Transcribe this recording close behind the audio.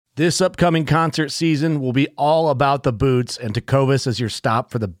This upcoming concert season will be all about the boots, and Tecovas is your stop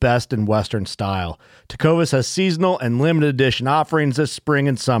for the best in Western style. Tecovas has seasonal and limited edition offerings this spring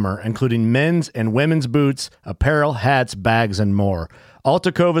and summer, including men's and women's boots, apparel, hats, bags, and more. All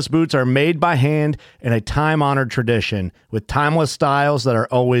Tecovas boots are made by hand in a time-honored tradition with timeless styles that are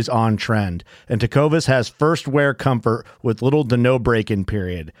always on trend. And Tecovas has first wear comfort with little to no break-in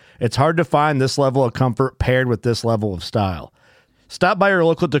period. It's hard to find this level of comfort paired with this level of style. Stop by your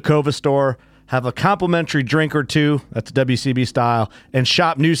local Tecovas store, have a complimentary drink or two, that's WCB style, and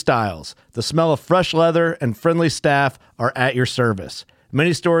shop new styles. The smell of fresh leather and friendly staff are at your service.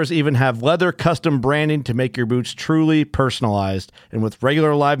 Many stores even have leather custom branding to make your boots truly personalized. And with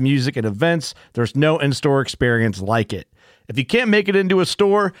regular live music and events, there's no in-store experience like it. If you can't make it into a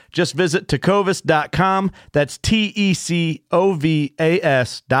store, just visit tecovas.com. That's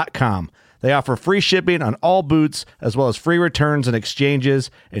TECOVAS.com. They offer free shipping on all boots, as well as free returns and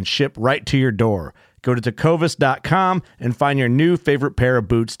exchanges, and ship right to your door. Go to tecovas.com and find your new favorite pair of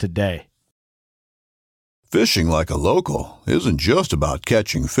boots today. Fishing like a local isn't just about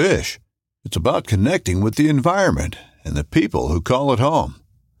catching fish. It's about connecting with the environment and the people who call it home.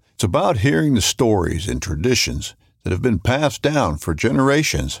 It's about hearing the stories and traditions that have been passed down for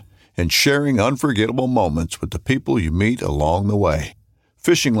generations and sharing unforgettable moments with the people you meet along the way.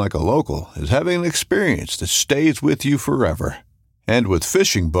 Fishing like a local is having an experience that stays with you forever. And with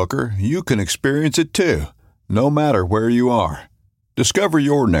Fishing Booker, you can experience it too, no matter where you are. Discover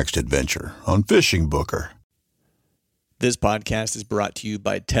your next adventure on Fishing Booker. This podcast is brought to you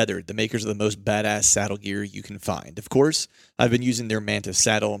by Tethered, the makers of the most badass saddle gear you can find. Of course, I've been using their Mantis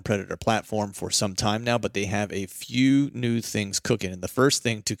saddle and Predator platform for some time now, but they have a few new things cooking. And the first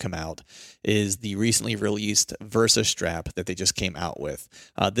thing to come out is the recently released Versa strap that they just came out with.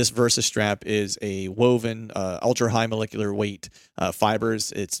 This Versa strap is a woven, ultra-high molecular weight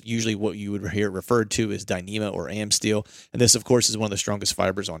fibers. It's usually what you would hear referred to as Dyneema or Amsteel. And this, of course, is one of the strongest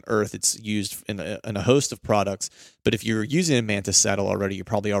fibers on Earth. It's used in a host of products. But if you're using a Mantis saddle already, you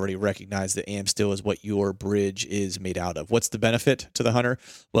probably already recognize that Amsteel is what your bridge is made out of. What's the benefit to the hunter?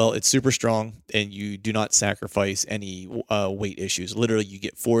 Well, it's super strong, and you do not sacrifice any weight issues. Literally, you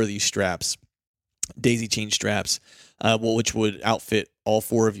get 4 of these straps, daisy chain straps, which would outfit all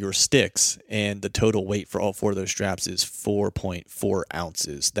 4 of your sticks, and the total weight for all 4 of those straps is 4.4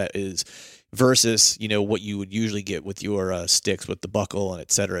 ounces. That is versus, what you would usually get with your sticks with the buckle and et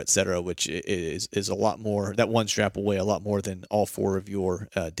cetera, which is a lot more. That one strap will weigh a lot more than all 4 of your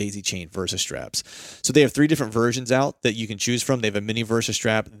daisy chain Versa straps. So they have 3 different versions out that you can choose from. They have a mini Versa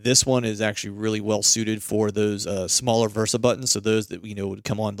strap. This one is actually really well suited for those smaller Versa buttons. So those that, would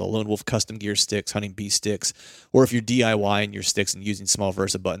come on the Lone Wolf custom gear sticks, Hunting Beast sticks, or if you're DIYing your sticks and using small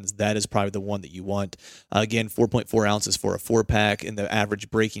Versa buttons, that is probably the one that you want. Again, 4.4 ounces for a 4-pack, and the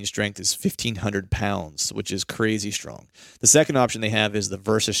average breaking strength is 1,500 pounds, which is crazy strong. The second option they have is the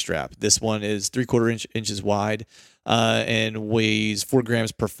Versa strap. This one is 3/4 inches wide and weighs 4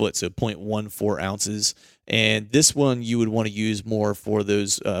 grams per foot, so 0.14 ounces. And this one you would want to use more for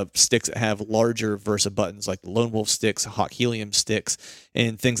those sticks that have larger Versa buttons, like the Lone Wolf sticks, Hawk Helium sticks,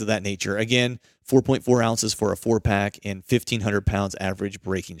 and things of that nature. Again, 4.4 ounces for a 4-pack and 1,500 pounds average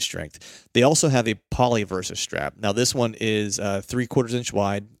breaking strength. They also have a Poly Versa strap. Now, this one is 3/4 inch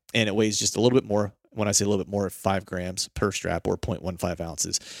wide, and it weighs just a little bit more. When I say a little bit more, 5 grams per strap or 0.15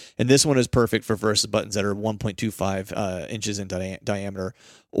 ounces. And this one is perfect for Versa buttons that are 1.25 inches in diameter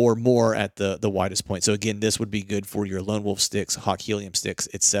or more at the widest point. So again, this would be good for your Lone Wolf sticks, Hawk Helium sticks,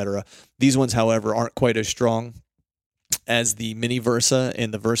 etc. These ones, however, aren't quite as strong as the mini Versa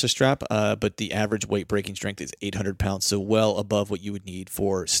and the Versa strap, but the average weight breaking strength is 800 pounds, so well above what you would need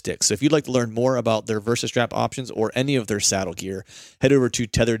for sticks. So if you'd like to learn more about their Versa strap options or any of their saddle gear, head over to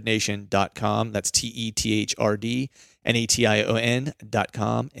tetherednation.com. That's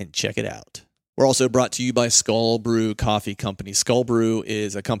TETHRDNATION.com and check it out. We're also brought to you by Skull Brew Coffee Company. Skull Brew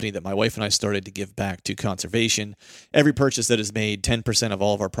is a company that my wife and I started to give back to conservation. Every purchase that is made, 10% of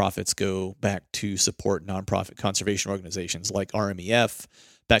all of our profits go back to support nonprofit conservation organizations like RMEF,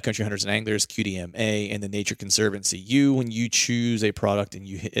 Backcountry Hunters and Anglers, QDMA, and the Nature Conservancy. When you choose a product and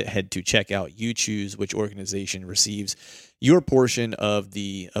you head to checkout, you choose which organization receives your portion of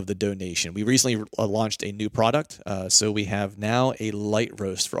the donation. We recently launched a new product, so we have now a light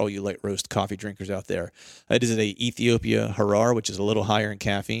roast for all you light roast coffee drinkers out there. It is a Ethiopia Harar, which is a little higher in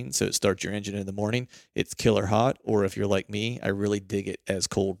caffeine, so it starts your engine in the morning. It's killer hot, or if you're like me, I really dig it as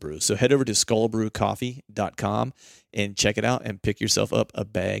cold brew. So head over to skullbrewcoffee.com and check it out and pick yourself up a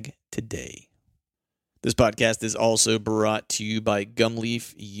bag today. This podcast is also brought to you by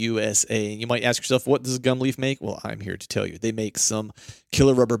Gumleaf USA. And you might ask yourself, what does Gumleaf make? Well, I'm here to tell you. They make some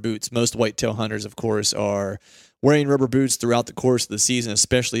killer rubber boots. Most whitetail hunters, of course, are wearing rubber boots throughout the course of the season,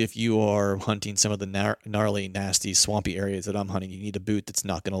 especially if you are hunting some of the gnarly, nasty, swampy areas that I'm hunting. You need a boot that's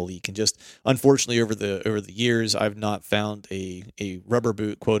not going to leak. And just unfortunately, over the years, I've not found a rubber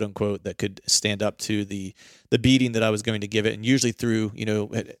boot, quote unquote, that could stand up to the beating that I was going to give it. And usually through,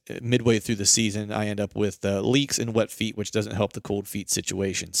 midway through the season, I end up with leaks and wet feet, which doesn't help the cold feet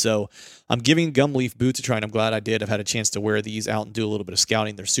situation. So I'm giving Gumleaf boots a try, and I'm glad I did. I've had a chance to wear these out and do a little bit of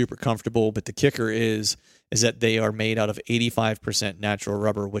scouting. They're super comfortable, but the kicker is that they are made out of 85% natural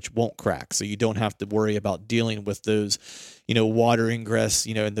rubber, which won't crack. So you don't have to worry about dealing with those, water ingress,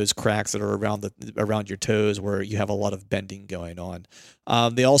 and those cracks that are around your toes where you have a lot of bending going on.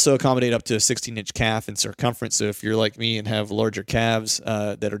 They also accommodate up to a 16-inch calf in circumference. So if you're like me and have larger calves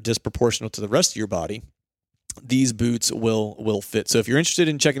that are disproportional to the rest of your body, these boots will fit. So if you're interested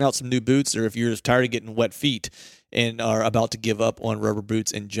in checking out some new boots, or if you're tired of getting wet feet and are about to give up on rubber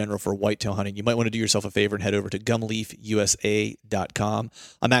boots in general for whitetail hunting, you might want to do yourself a favor and head over to gumleafusa.com.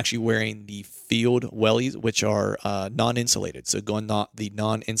 I'm actually wearing the field wellies, which are non-insulated, so going the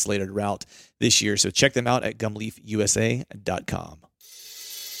non-insulated route this year. So check them out at gumleafusa.com.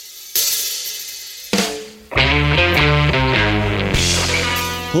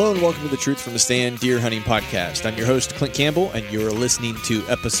 Hello and welcome to the Truth from the Stand Deer Hunting Podcast. I'm your host, Clint Campbell, and you're listening to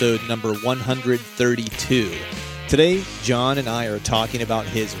episode number 132. Today, John and I are talking about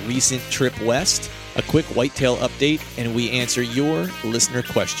his recent trip west, a quick whitetail update, and we answer your listener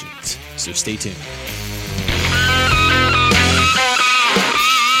questions. So stay tuned.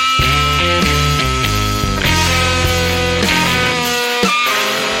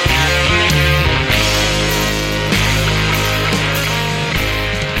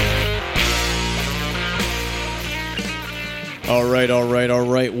 All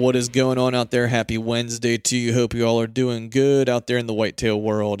right. What is going on out there? Happy Wednesday to you. Hope you all are doing good out there in the whitetail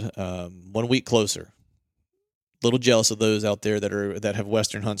world. 1 week closer. A little jealous of those out there that have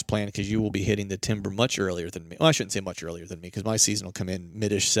Western hunts planned, because you will be hitting the timber much earlier than me. Well, I shouldn't say much earlier than me, because my season will come in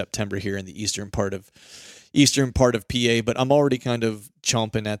mid-ish September here in the eastern part of PA. But I'm already kind of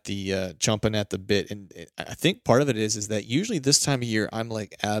chomping at the bit, and I think part of it is that usually this time of year I'm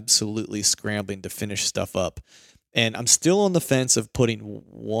like absolutely scrambling to finish stuff up. And I'm still on the fence of putting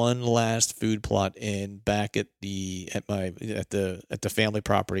one last food plot in back at the family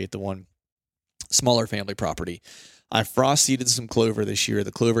property, at the one smaller family property. I frost seeded some clover this year.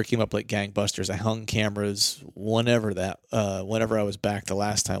 The clover came up like gangbusters. I hung cameras whenever I was back the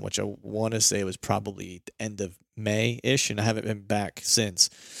last time, which I want to say was probably the end of May-ish, and I haven't been back since.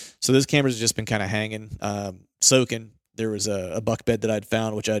 So those cameras have just been kind of hanging, soaking. There was a buck bed that I'd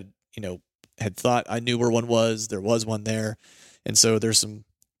found, which I'd had thought I knew where one was. There was one there. And so there's some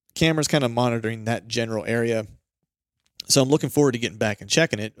cameras kind of monitoring that general area. So I'm looking forward to getting back and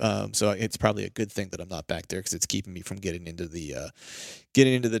checking it. So it's probably a good thing that I'm not back there, because it's keeping me from getting into the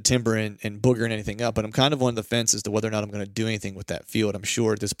timber and boogering anything up. But I'm kind of on the fence as to whether or not I'm going to do anything with that field. I'm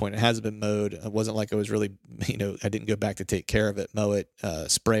sure at this point it hasn't been mowed. It wasn't like I was really, I didn't go back to take care of it, mow it,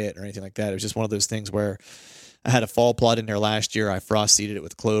 spray it or anything like that. It was just one of those things where I had a fall plot in there last year. I frost seeded it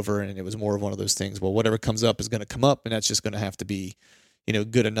with clover, and it was more of one of those things. Well, whatever comes up is going to come up, and that's just going to have to be,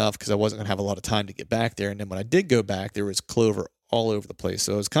 good enough, because I wasn't going to have a lot of time to get back there. And then when I did go back, there was clover all over the place.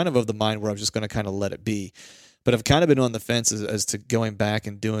 So I was kind of the mind where I was just going to kind of let it be. But I've kind of been on the fence as to going back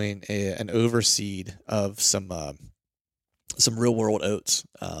and doing an overseed of some real world oats.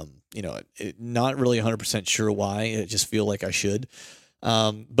 Not really 100% sure why. I just feel like I should.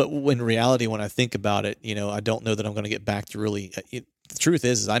 But in reality, when I think about it, I don't know that I'm going to get back to really. The truth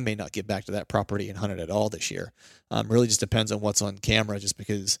is I may not get back to that property and hunt it at all this year. Really just depends on what's on camera, just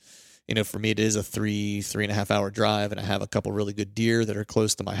because, for me, it is a 3.5 hour drive, and I have a couple really good deer that are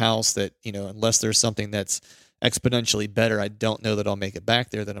close to my house that, unless there's something that's exponentially better, I don't know that I'll make it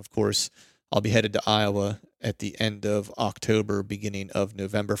back there. Then, of course, I'll be headed to Iowa at the end of October, beginning of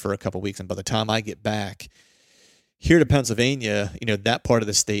November for a couple weeks. And by the time I get back here to Pennsylvania, that part of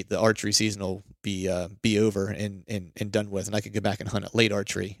the state, the archery season will be over and done with, and I could go back and hunt at late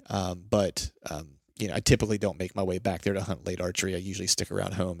archery. But I typically don't make my way back there to hunt late archery. I usually stick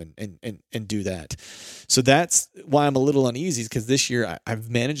around home and do that. So that's why I'm a little uneasy, because this year I've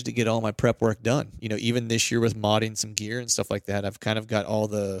managed to get all my prep work done. Even this year with modding some gear and stuff like that, I've kind of got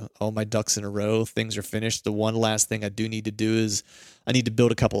all my ducks in a row. Things are finished. The one last thing I do need to do is I need to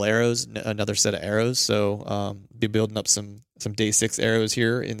build a couple arrows, another set of arrows. So be building up some day 6 arrows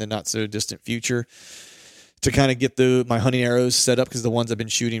here in the not so distant future to kind of get my hunting arrows set up, because the ones I've been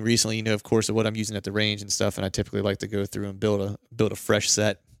shooting recently, of course, of what I'm using at the range and stuff. And I typically like to go through and build a fresh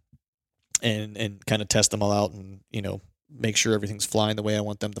set and kind of test them all out and, make sure everything's flying the way I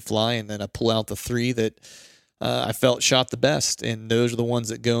want them to fly. And then I pull out the 3 that I felt shot the best. And those are the ones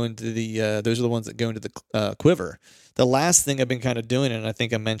that go into the quiver. The last thing I've been kind of doing, and I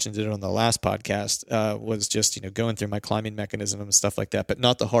think I mentioned it on the last podcast, was just, going through my climbing mechanism and stuff like that, but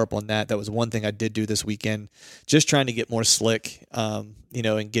not to harp on that. That was one thing I did do this weekend, just trying to get more slick, and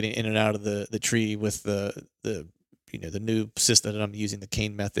getting in and out of the tree with the new system that I'm using, the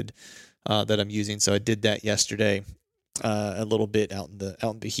cane method that I'm using. So I did that yesterday, a little bit out in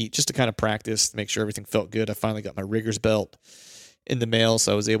the heat, just to kind of practice, make sure everything felt good. I finally got my rigger's belt in the mail,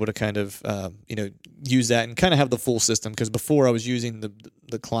 so I was able to kind of use that and kind of have the full system, because before I was using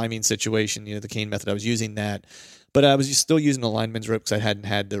the climbing situation, the cane method, I was using that, but I was still using the lineman's rope because I hadn't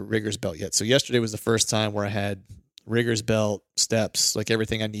had the rigger's belt yet. So yesterday was the first time where I had rigger's belt, steps, like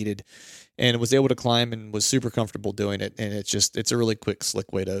everything I needed, and was able to climb and was super comfortable doing it. And it's a really quick,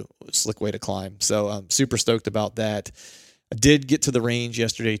 slick way to climb. So I'm super stoked about that. I did get to the range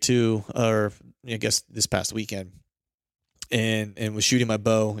yesterday too, or I guess this past weekend, and was shooting my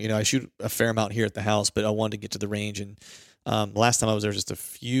bow. I shoot a fair amount here at the house, but I wanted to get to the range. And last time I was there just a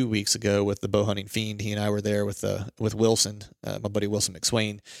few weeks ago with the bow hunting fiend, he and I were there with Wilson, my buddy Wilson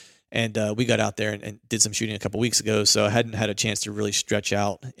McSwain. And we got out there and did some shooting a couple weeks ago, so I hadn't had a chance to really stretch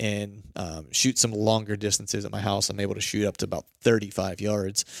out and shoot some longer distances at my house. I'm able to shoot up to about 35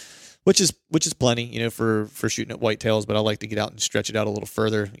 yards, which is plenty, for shooting at whitetails. But I like to get out and stretch it out a little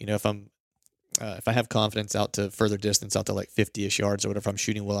further. If I have confidence out to further distance, out to like 50-ish yards or whatever, I'm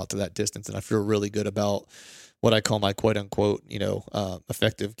shooting well out to that distance, and I feel really good about what I call my quote unquote,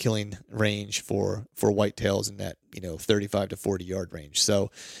 effective killing range for whitetails in that, 35 to 40 yard range. So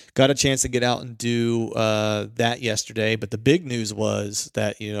got a chance to get out and do that yesterday. But the big news was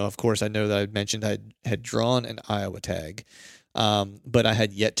that, of course, I know that I mentioned I had drawn an Iowa tag, but I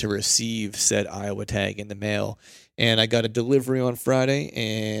had yet to receive said Iowa tag in the mail. And I got a delivery on Friday,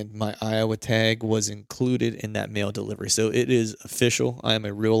 and my Iowa tag was included in that mail delivery. So it is official. I am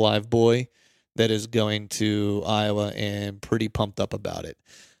a real live boy that is going to Iowa, and pretty pumped up about it.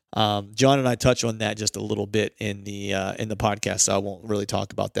 John and I touch on that just a little bit in the podcast, so I won't really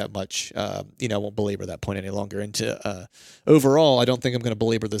talk about that much. I won't belabor that point any longer. And overall, I don't think I'm going to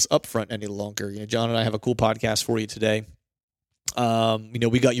belabor this up front any longer. John and I have a cool podcast for you today.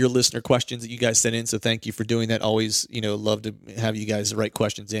 We got your listener questions that you guys sent in, so thank you for doing that. Always, love to have you guys write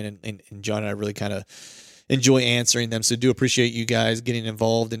questions in, and John and I really kind of enjoy answering them. So do appreciate you guys getting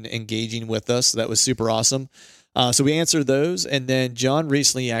involved and engaging with us. So that was super awesome. So we answered those. And then John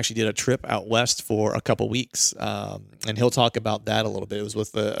recently actually did a trip out west for a couple weeks. And he'll talk about that a little bit. It was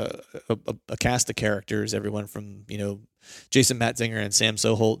with a cast of characters, everyone from, Jason Matzinger and Sam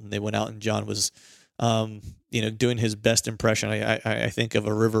Soholt. And they went out, and John was, doing his best impression, I think, of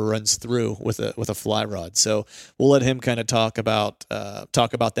a river runs through with a fly rod. So we'll let him kind of talk about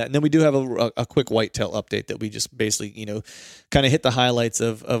that. And then we do have a quick whitetail update that we just basically, kind of hit the highlights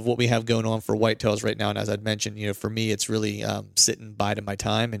of what we have going on for whitetails right now. And as I'd mentioned, for me, it's really sitting biding my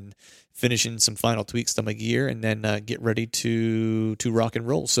time and finishing some final tweaks to my gear, and then get ready to rock and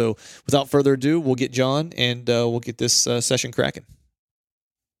roll. So without further ado, we'll get John, and we'll get this session cracking.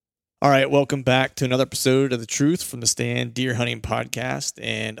 All right, welcome back to another episode of The Truth from the Stand Deer Hunting Podcast,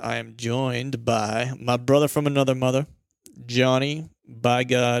 and I am joined by my brother from another mother, Johnny, by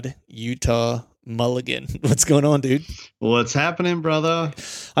God, Utah Mulligan. What's going on, dude? What's happening, brother?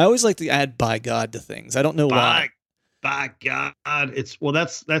 I always like to add by God to things. I don't know why. By God,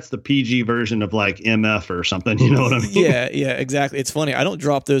 that's the PG version of like MF or something. You know what I mean? Yeah, exactly. It's funny. I don't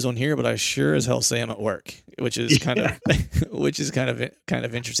drop those on here, but I sure as hell say them at work, which is kind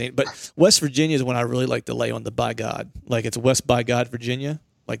of interesting. But West Virginia is when I really like to lay on the by God. Like it's West by God, Virginia.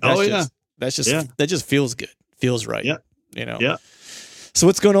 Like that just feels good. Feels right. Yeah. Yeah. So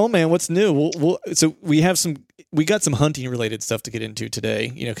what's going on, man? What's new? So we got some hunting related stuff to get into today,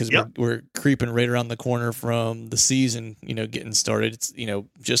 because we're creeping right around the corner from the season, getting started. It's,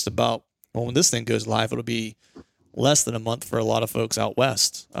 just about, when this thing goes live, it'll be less than a month for a lot of folks out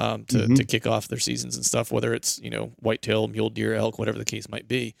west to kick off their seasons and stuff, whether it's, whitetail, mule deer, elk, whatever the case might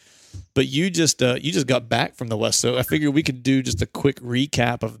be. But you just got back from the west, so I figured we could do just a quick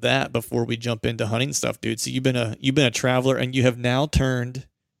recap of that before we jump into hunting stuff, dude. So you've been a traveler, and you have now turned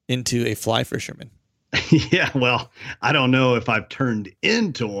into a fly fisherman. Yeah, well, I don't know if I've turned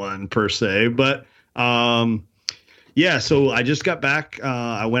into one per se, but so I just got back. We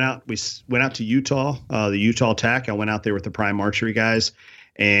went out to Utah, the Utah TAC. I went out there with the Prime Archery guys,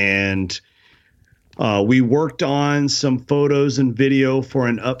 and We worked on some photos and video for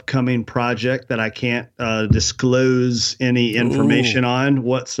an upcoming project that I can't disclose any information on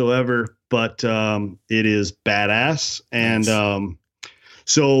whatsoever, but it is badass. And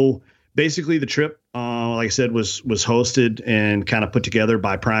so basically the trip, like I said, was hosted and kind of put together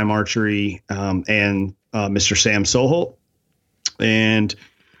by Prime Archery and Mr. Sam Soholt. And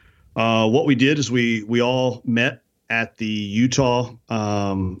what we did is we all met at the Utah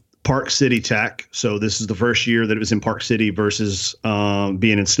Park City TAC. So this is the first year that it was in Park City versus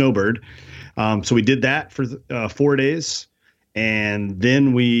being in Snowbird. So we did that for 4 days, and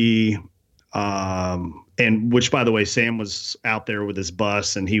then we and which, by the way, Sam was out there with his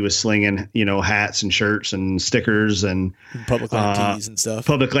bus, and he was slinging, hats and shirts and stickers and public land tees and stuff.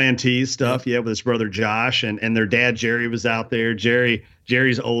 Public land tees stuff, with his brother Josh, and their dad Jerry was out there.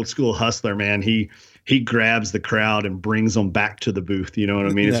 Jerry's old school hustler, man. He grabs the crowd and brings them back to the booth. You know what I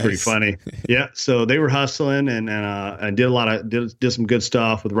mean? It's pretty funny. Yeah. So they were hustling and did some good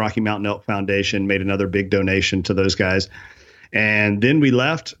stuff with Rocky Mountain Elk Foundation, made another big donation to those guys. And then we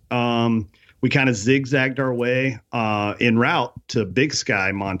left. We kind of zigzagged our way en route to Big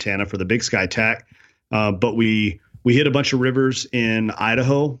Sky, Montana for the Big Sky TAC. But we hit a bunch of rivers in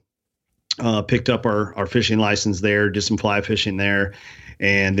Idaho, picked up our fishing license there, did some fly fishing there.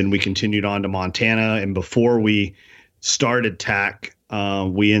 And then we continued on to Montana. And before we started TAC,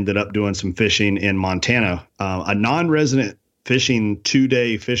 we ended up doing some fishing in Montana. A non-resident fishing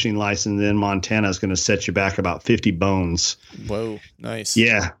 2-day fishing license in Montana is going to set you back about 50 bones. Whoa, nice.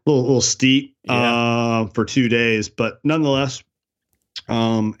 Yeah, a little steep for 2 days, but nonetheless,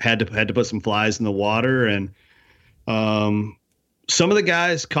 had to put some flies in the water. And some of the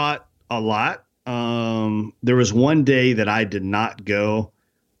guys caught a lot. There was one day that I did not go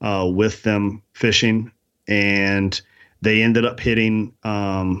with them fishing, and they ended up hitting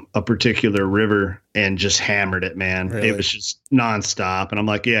a particular river and just hammered it, man. Really? It was just nonstop. And I'm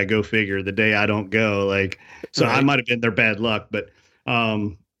like, yeah, go figure. The day I don't go, so right. I might have been their bad luck, but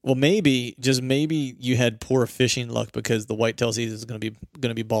well, maybe you had poor fishing luck because the whitetail season is going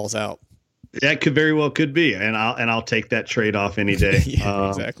to be balls out. That could be, and I'll take that trade off any day. Yeah,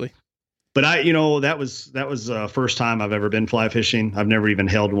 exactly. But that was first time I've ever been fly fishing. I've never even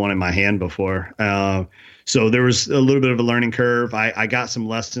held one in my hand before. So there was a little bit of a learning curve. I got some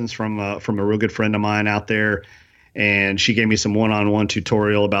lessons from a real good friend of mine out there, and she gave me some one-on-one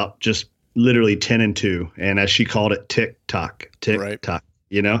tutorial about just literally 10 and 2. And as she called it, tick tock. So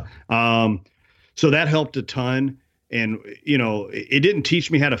that helped a ton. And, it didn't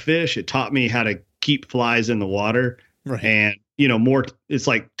teach me how to fish. It taught me how to keep flies in the water. Right. And, more, it's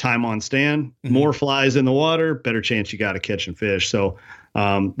like time on stand, more flies in the water, better chance you got to catch and fish. So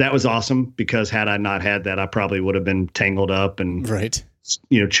that was awesome, because had I not had that, I probably would have been tangled up and, right.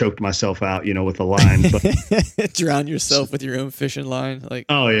 Choked myself out, with the line. But drown yourself with your own fishing line.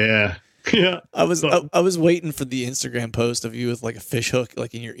 Oh yeah. Yeah. I was waiting for the Instagram post of you with like a fish hook,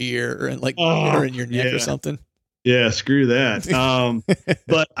 like in your ear or in your neck or something. Yeah. Screw that.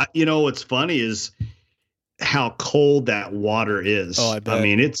 But what's funny is how cold that water is. Oh, I bet. I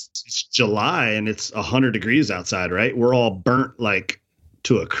mean, it's July and it's 100 degrees outside, right? We're all burnt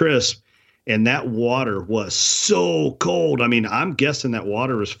to a crisp, and that water was so cold. I mean, I'm guessing that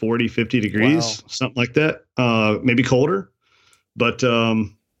water was 40, 50 degrees, something like that. Maybe colder, but,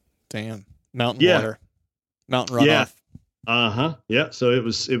 damn, mountain water, mountain runoff. Yeah. Yeah. So it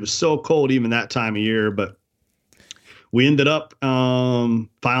was so cold even that time of year, but we ended up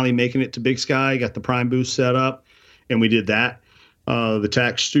finally making it to Big Sky, got the Prime booth set up, and we did that, the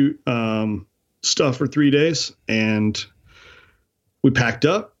tax stuff for 3 days, and we packed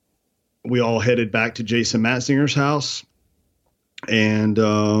up. We all headed back to Jason Matzinger's house and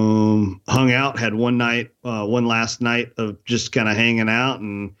hung out, had one last night of just kind of hanging out,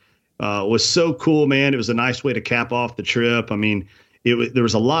 and it was so cool, man. It was a nice way to cap off the trip. I mean, there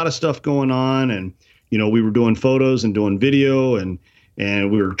was a lot of stuff going on, and we were doing photos and doing video, and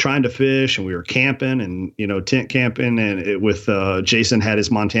we were trying to fish, and we were camping and, tent camping, and with Jason had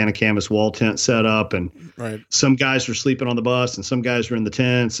his Montana canvas wall tent set up, and right. Some guys were sleeping on the bus and some guys were in the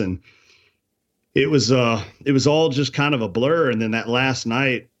tents, and it was all just kind of a blur. And then that last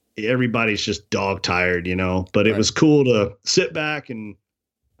night, everybody's just dog tired, but it was cool to sit back and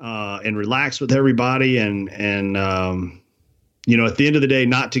relax with everybody. And at the end of the day,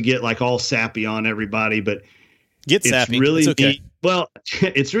 not to get all sappy on everybody, but get sappy. It's really okay. neat. Well,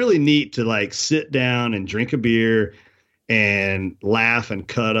 it's really neat to sit down and drink a beer and laugh and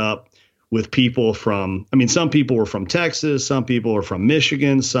cut up with people some people were from Texas, some people were from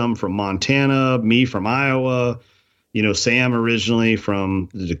Michigan, some from Montana, me from Iowa, Sam originally from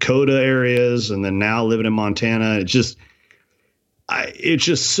the Dakota areas and then now living in Montana. It's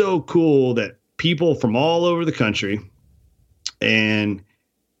just so cool that people from all over the country and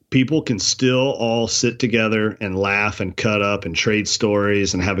people can still all sit together and laugh and cut up and trade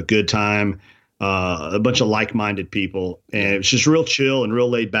stories and have a good time. A bunch of like-minded people, and it was just real chill and real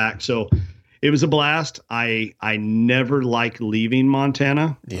laid back. So it was a blast. I never liked leaving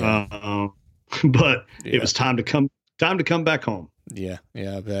Montana, but it was time to come back home. Yeah,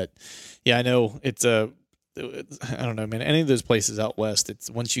 I bet. Yeah, I know. It's I don't know, man. Any of those places out west, it's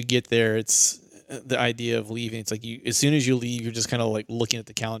once you get there, it's the idea of leaving. It's like as soon as you leave, you're just kind of like looking at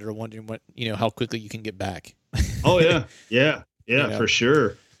the calendar, wondering how quickly you can get back. Oh yeah, for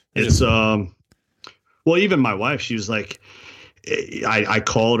sure. It's well, even my wife, she was like, I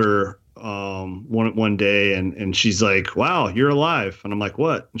called her one day and she's like, "Wow, you're alive." And I'm like,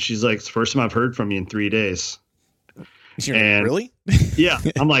 "What?" And she's like, "It's the first time I've heard from you in 3 days." And really? Yeah.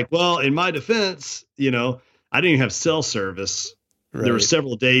 I'm like, well, in my defense, I didn't even have cell service. Right. There were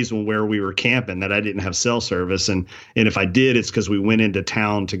several days where we were camping that I didn't have cell service. And if I did, it's because we went into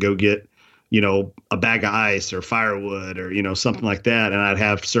town to go get, a bag of ice or firewood or, something like that. And I'd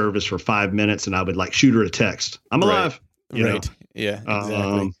have service for 5 minutes and I would like shoot her a text. I'm alive. Right. Yeah,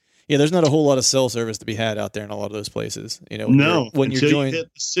 exactly. Yeah, there's not a whole lot of cell service to be had out there in a lot of those places. When you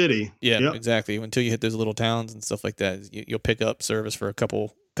hit the city. Yeah, exactly. Until you hit those little towns and stuff like that, you'll pick up service for a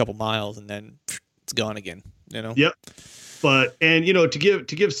couple miles and then it's gone again. Yep. But to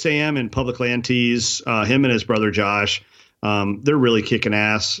give Sam and Public Land Tees, him and his brother Josh, they're really kicking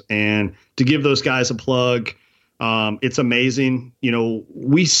ass. And to give those guys a plug, it's amazing.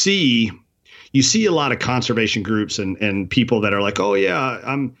 You see a lot of conservation groups and people that are like, oh yeah,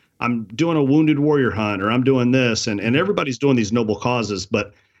 I'm doing a wounded warrior hunt or I'm doing this and everybody's doing these noble causes.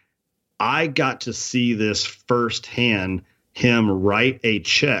 But I got to see this firsthand, him write a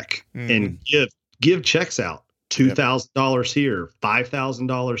check and give checks out. $2,000 here,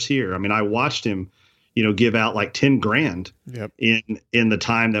 $5,000 here. I mean, I watched him, give out like 10 grand in the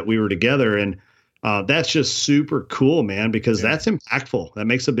time that we were together. And that's just super cool, man, because that's impactful. That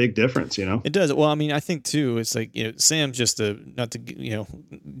makes a big difference, It does. Well, I mean, I think too, it's like, Sam's just not to,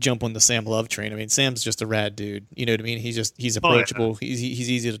 jump on the Sam Love train. I mean, Sam's just a rad dude. You know what I mean? He's approachable. He's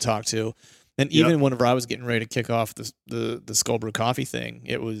easy to talk to. And even whenever I was getting ready to kick off the Skull Brew Coffee thing,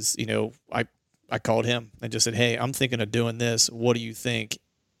 it was, I called him and just said, "Hey, I'm thinking of doing this. What do you think?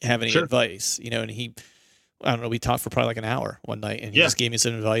 Have any advice?" And I don't know, we talked for probably like an hour one night and he just gave me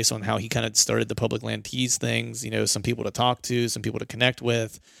some advice on how he kind of started the Public Land Tees things, some people to talk to, some people to connect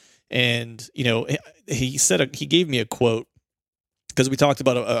with. And, he gave me a quote because we talked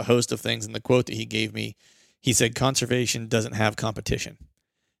about a host of things, and the quote that he gave me, he said, "Conservation doesn't have competition."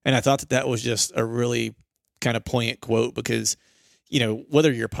 And I thought that was just a really kind of poignant quote because,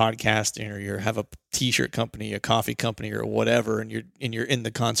 whether you're podcasting or you have a t-shirt company, a coffee company or whatever, and you're in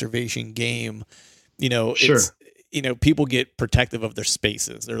the conservation game, it's, people get protective of their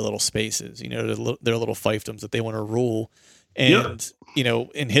spaces, their little spaces, their little fiefdoms that they want to rule. And,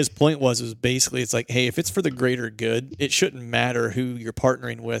 and his point was basically, it's like, hey, if it's for the greater good, it shouldn't matter who you're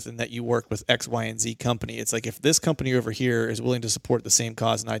partnering with and that you work with X, Y, and Z company. It's like, if this company over here is willing to support the same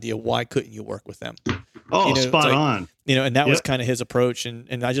cause and idea, why couldn't you work with them? Oh, spot on. And that was kind of his approach.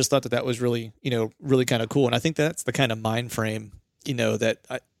 And I just thought that was really, really kind of cool. And I think that's the kind of mind frame, that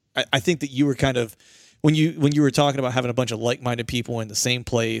I think that you were kind of, when you were talking about having a bunch of like-minded people in the same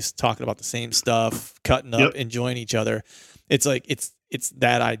place, talking about the same stuff, cutting up, enjoying each other. It's like, it's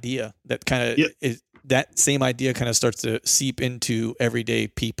that idea that kind of is that same idea kind of starts to seep into everyday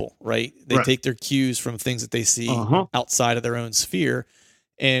people, right? They take their cues from things that they see outside of their own sphere.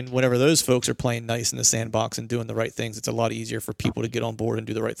 And whenever those folks are playing nice in the sandbox and doing the right things, it's a lot easier for people to get on board and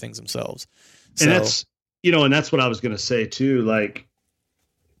do the right things themselves. So, and that's, and that's what I was going to say too. Like,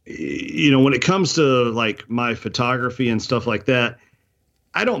 when it comes to like my photography and stuff like that,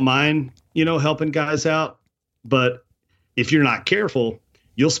 I don't mind, helping guys out, but if you're not careful,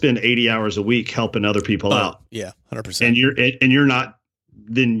 you'll spend 80 hours a week helping other people out. Yeah. 100%. And you're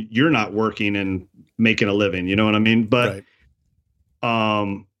not working and making a living, you know what I mean? But,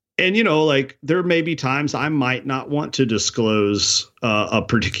 and like there may be times I might not want to disclose a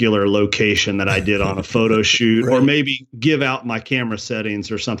particular location that I did on a photo shoot, or maybe give out my camera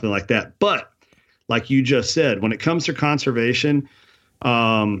settings or something like that. But like you just said, when it comes to conservation,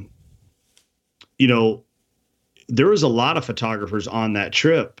 there was a lot of photographers on that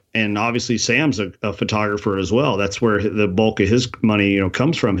trip, and obviously Sam's a photographer as well. That's where the bulk of his money,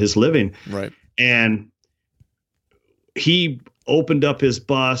 comes from, his living. Right. And he opened up his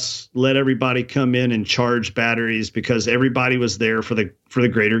bus, let everybody come in and charge batteries because everybody was there for the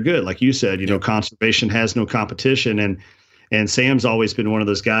greater good. Like you said, conservation has no competition. And Sam's always been one of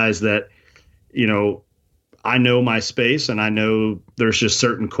those guys that, I know my space and I know there's just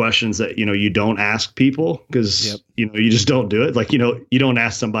certain questions that, you don't ask people because, you just don't do it. Like, you don't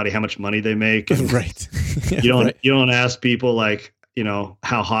ask somebody how much money they make. And right. You don't ask people like,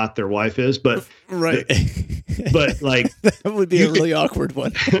 how hot their wife is, but right. But like that would be a really awkward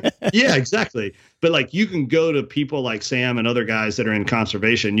one. Yeah, exactly. But like you can go to people like Sam and other guys that are in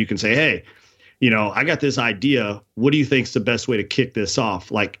conservation. You can say, hey, I got this idea. What do you think's the best way to kick this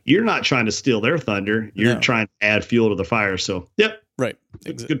off? Like you're not trying to steal their thunder. You're trying to add fuel to the fire. So, yep. Right.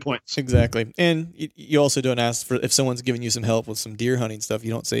 Good points. Exactly. And you also don't ask for, if someone's giving you some help with some deer hunting stuff,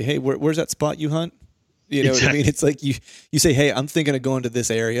 you don't say, hey, where's that spot you hunt? You know what I mean? It's like you say, hey, I'm thinking of going to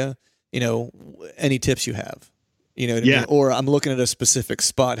this area. Any tips you have? You know what I mean? Or I'm looking at a specific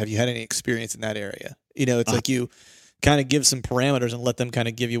spot. Have you had any experience in that area? It's like you kind of give some parameters and let them kind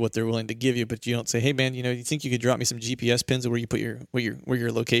of give you what they're willing to give you, but you don't say, hey man, you think you could drop me some GPS pins of where you put where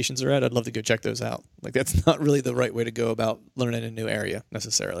your locations are at? I'd love to go check those out. Like that's not really the right way to go about learning a new area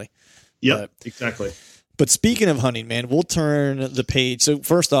necessarily. Yeah, exactly. But speaking of hunting, man, we'll turn the page. So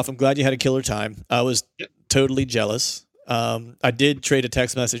first off, I'm glad you had a killer time. I was totally jealous. I did trade a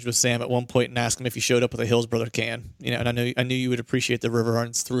text message with Sam at one point and ask him if he showed up with a Hills Brother can, and I knew you would appreciate the River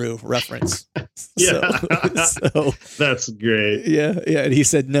Runs Through reference. So that's great. Yeah. And he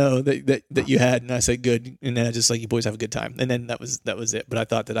said no, that you had, and I said good, and then I just like, you boys have a good time, and then that was it. But I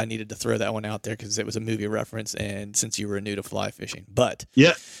thought that I needed to throw that one out there because it was a movie reference, and since you were new to fly fishing, but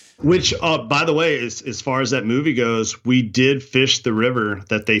yeah. Which, by the way, as far as that movie goes, we did fish the river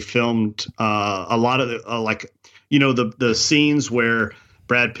that they filmed. A lot of the scenes where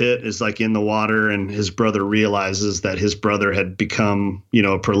Brad Pitt is like in the water and his brother realizes that his brother had become,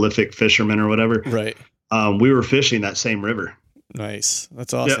 a prolific fisherman or whatever. Right. We were fishing that same river. Nice.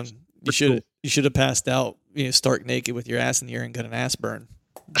 That's awesome. Yep. You should have passed out, stark naked with your ass in the air and got an ass burn,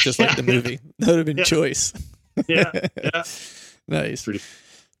 just like the movie. That would have been choice. Yeah. Nice.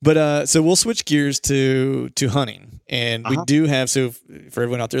 But so we'll switch gears to hunting, and we do have, so for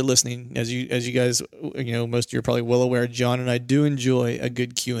everyone out there listening, as you guys, most of you are probably well aware, John and I do enjoy a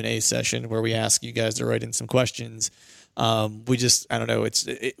good Q&A session where we ask you guys to write in some questions. We just, I don't know,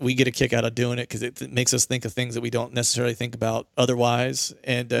 we get a kick out of doing it because it makes us think of things that we don't necessarily think about otherwise,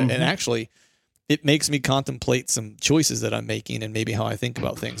 and actually it makes me contemplate some choices that I'm making and maybe how I think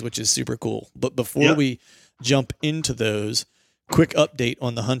about things, which is super cool. But before we jump into those, quick update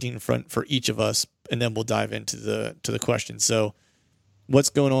on the hunting front for each of us, and then we'll dive into the questions. So what's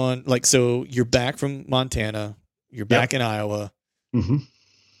going on? Like, so you're back from Montana, you're back in Iowa. Mm-hmm.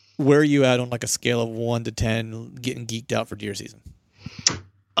 Where are you at on like a scale of 1 to 10 getting geeked out for deer season?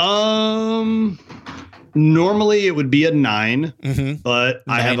 Normally it would be a 9, but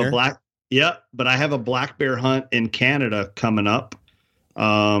I have a black bear hunt in Canada coming up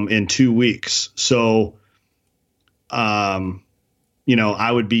in 2 weeks. So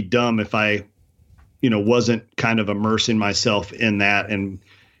I would be dumb if I, wasn't kind of immersing myself in that and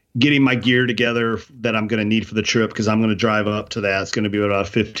getting my gear together that I'm going to need for the trip, because I'm going to drive up to that. It's going to be about a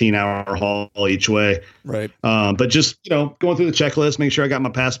 15-hour haul each way. Right. But just, going through the checklist, make sure I got my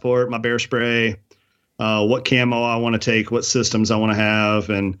passport, my bear spray, what camo I want to take, what systems I want to have,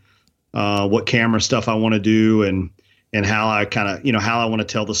 and what camera stuff I want to do, and how I kind of, how I want to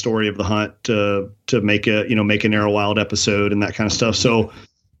tell the story of the hunt to make an Arrow Wild episode and that kind of stuff. So,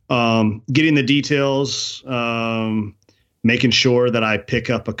 getting the details, making sure that I pick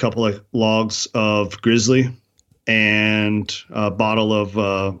up a couple of logs of Grizzly and a bottle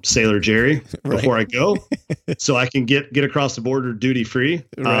of Sailor Jerry before I go, so I can get across the border duty free.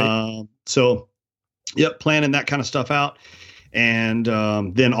 Right. Planning that kind of stuff out. And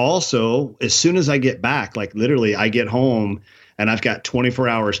then also, as soon as I get back, like literally I get home and I've got 24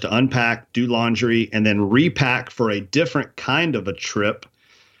 hours to unpack, do laundry, and then repack for a different kind of a trip.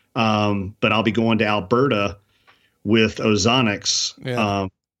 But I'll be going to Alberta with Ozonics. Yeah.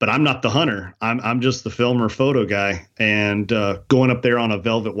 But I'm not the hunter. I'm just the filmer photo guy, and going up there on a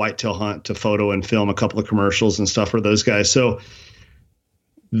velvet whitetail hunt to photo and film a couple of commercials and stuff for those guys. So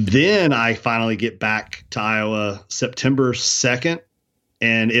then I finally get back to Iowa September 2nd,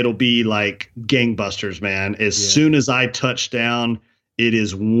 and it'll be like gangbusters, man. As soon as I touch down, it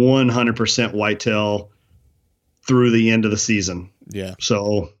is 100% whitetail through the end of the season. Yeah.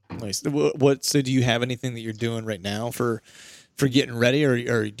 So nice. So do you have anything that you're doing right now for getting ready,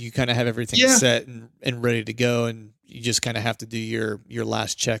 or do you kind of have everything set and ready to go, and you just kind of have to do your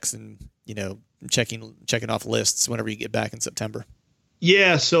last checks and, checking off lists whenever you get back in September?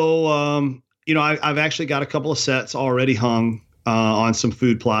 Yeah. So, I've actually got a couple of sets already hung on some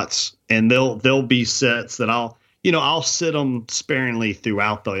food plots, and they'll be sets that I'll sit them sparingly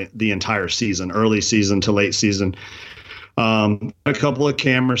throughout the entire season, early season to late season. A couple of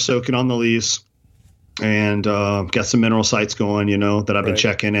cameras soaking on the leaves, and got some mineral sites going, that I've been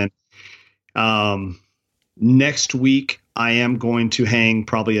checking in. Next week, I am going to hang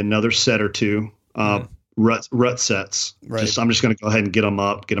probably another set or two rut sets. Right. I'm just going to go ahead and get them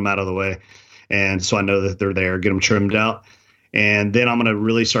up, get them out of the way. And so I know that they're there, get them trimmed out. And then I'm going to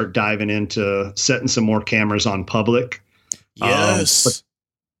really start diving into setting some more cameras on public. Yes.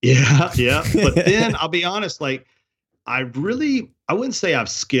 Yeah. But then I'll be honest, like I wouldn't say I've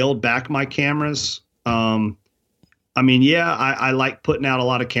scaled back my cameras. I like putting out a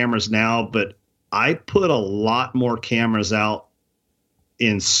lot of cameras now, but I put a lot more cameras out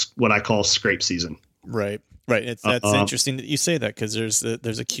in what I call scrape season. Right. That's interesting that you say that, because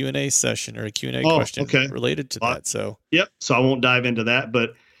there's a Q&A session or a Q&A question related to that. So yep. So I won't dive into that,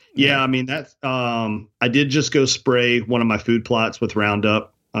 but yeah. I mean, that's I did just go spray one of my food plots with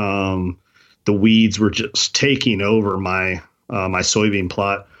Roundup. The weeds were just taking over my soybean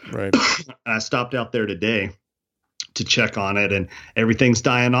plot. Right. I stopped out there today to check on it, and everything's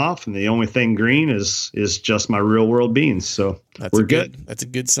dying off, and the only thing green is just my real world beans. So we're good. That's a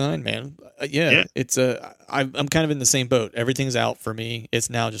good sign, man. Yeah. It's I'm kind of in the same boat. Everything's out for me. It's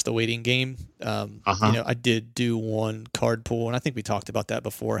now just a waiting game. I did do one card pull, and I think we talked about that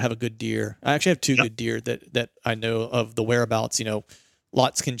before. I have a good deer. I actually have two good deer that I know of the whereabouts.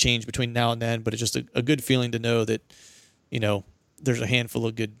 Lots can change between now and then, but it's just a good feeling to know that, there's a handful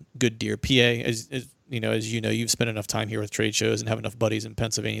of good deer. PA, as you've spent enough time here with trade shows and have enough buddies in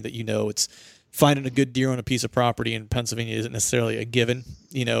Pennsylvania that it's finding a good deer on a piece of property in Pennsylvania isn't necessarily a given,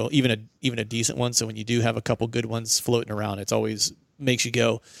 even a decent one. So when you do have a couple good ones floating around, it's always makes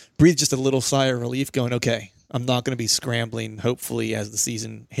you breathe just a little sigh of relief going, okay, I'm not going to be scrambling, hopefully, as the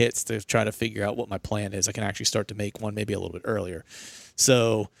season hits to try to figure out what my plan is. I can actually start to make one maybe a little bit earlier.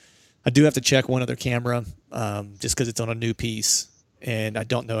 So I do have to check one other camera just because it's on a new piece and I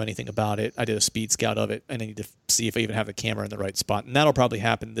don't know anything about it. I did a speed scout of it, and I need to see if I even have the camera in the right spot. And that'll probably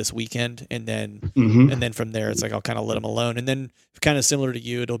happen this weekend. And then from there, it's like I'll kind of let them alone. And then kind of similar to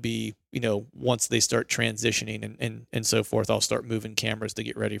you, it'll be, once they start transitioning and so forth, I'll start moving cameras to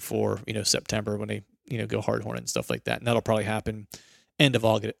get ready for, September when they, go hardhorn and stuff like that. And that'll probably happen end of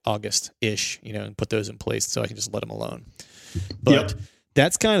August-ish, and put those in place so I can just let them alone. But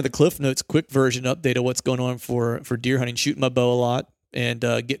that's kind of the Cliff Notes quick version update of what's going on for deer hunting, shooting my bow a lot and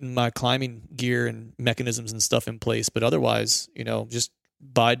getting my climbing gear and mechanisms and stuff in place. But otherwise, just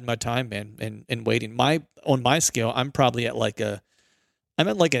biding my time, man, and waiting. On my scale, I'm probably at I'm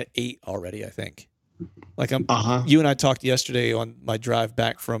at an 8 already, I think. Like you and I talked yesterday on my drive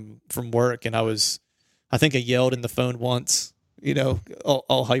back from work, and I think I yelled in the phone once,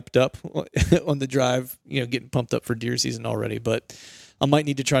 all hyped up on the drive, getting pumped up for deer season already. But I might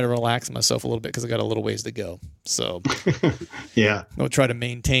need to try to relax myself a little bit because I got a little ways to go. So yeah, I'll try to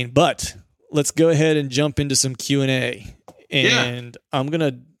maintain. But let's go ahead and jump into some Q&A. And I'm going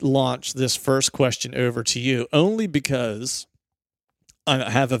to launch this first question over to you only because I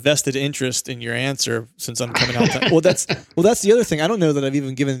have a vested interest in your answer since I'm coming out. Well, that's the other thing. I don't know that I've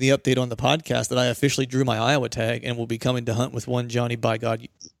even given the update on the podcast that I officially drew my Iowa tag and will be coming to hunt with one Johnny by God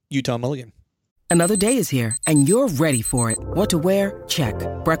Utah Mulligan. Another day is here, and you're ready for it. What to wear? Check.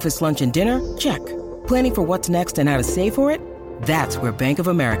 Breakfast, lunch, and dinner? Check. Planning for what's next and how to save for it? That's where Bank of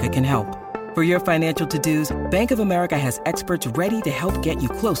America can help. For your financial to-dos, Bank of America has experts ready to help get you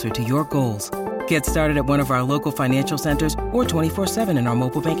closer to your goals. Get started at one of our local financial centers or 24/7 in our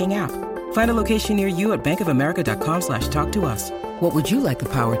mobile banking app. Find a location near you at bankofamerica.com/talktous. What would you like the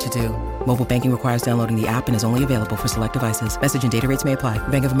power to do? Mobile banking requires downloading the app and is only available for select devices. Message and data rates may apply.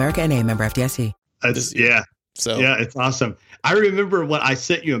 Bank of America NA, member FDIC. It's awesome. I remember when I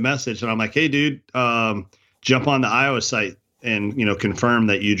sent you a message and I'm like, hey dude, jump on the Iowa site and, confirm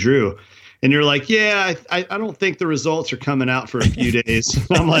that you drew. And you're like, yeah, I don't think the results are coming out for a few days.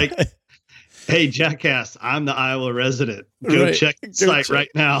 I'm like, hey, jackass, I'm the Iowa resident. Go check the site right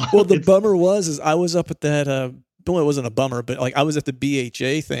now. Well, the bummer is I was up at that, well, it wasn't a bummer, but I was at the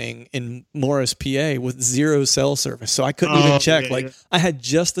BHA thing in Morris, PA with 0 cell service. So I couldn't even check. I had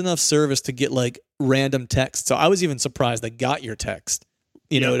just enough service to get random text. So I was even surprised I got your text.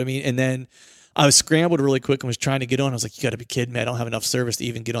 You know what I mean? And then I was scrambled really quick and was trying to get on. I was like, you got to be kidding me. I don't have enough service to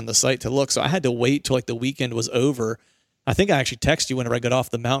even get on the site to look. So I had to wait till the weekend was over. I think I actually texted you whenever I got off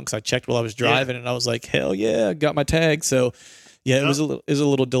the mountain because I checked while I was driving and I was like, hell yeah, I got my tag. So Yeah, it was a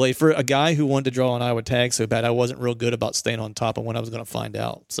little delayed for a guy who wanted to draw an Iowa tag so bad. I wasn't real good about staying on top of when I was going to find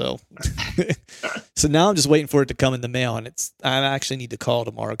out. So, so now I'm just waiting for it to come in the mail, and I actually need to call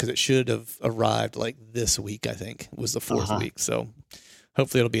tomorrow because it should have arrived like this week. I think was the 4th week. So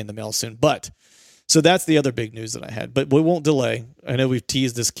hopefully it'll be in the mail soon. But so that's the other big news that I had. But we won't delay. I know we've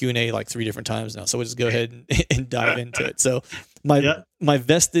teased this Q&A like 3 different times now, so we'll just go ahead and dive into it. So my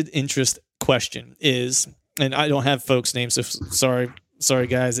vested interest question is. And I don't have folks' names, so sorry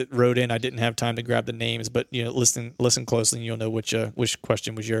guys that wrote in. I didn't have time to grab the names, but listen closely, and you'll know which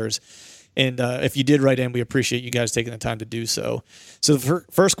question was yours. And if you did write in, we appreciate you guys taking the time to do so. So the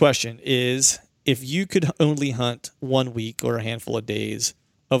first question is: if you could only hunt 1 week or a handful of days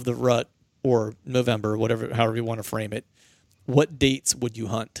of the rut or November, however you want to frame it, what dates would you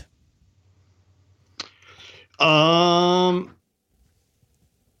hunt? I'm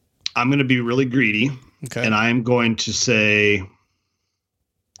going to be really greedy. Okay. And I'm going to say,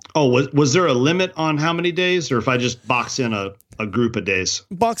 was there a limit on how many days, or if I just box in a group of days?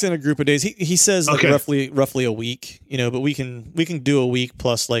 Box in a group of days. He says like roughly a week, but we can do a week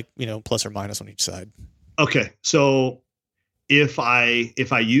plus plus or minus on each side. Okay. So if I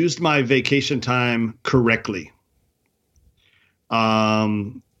used my vacation time correctly,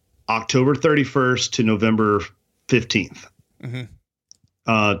 October 31st to November 15th. Mm-hmm.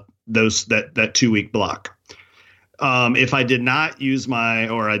 That 2 week block. If I did not use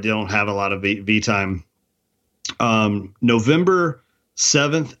or I don't have a lot of V time, November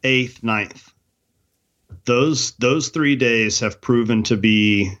 7th, 8th, 9th, those 3 days have proven to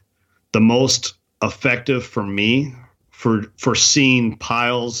be the most effective for me for seeing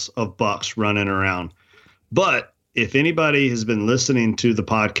piles of bucks running around. But if anybody has been listening to the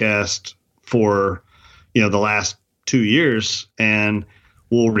podcast for, the last 2 years and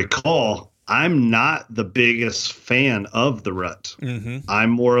will recall, I'm not the biggest fan of the rut. Mm-hmm. I'm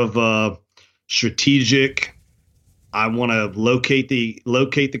more of a strategic. I want to locate the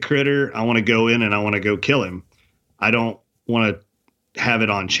critter. I want to go in and I want to go kill him. I don't want to have it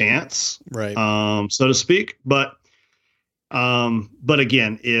on chance, right? So to speak. But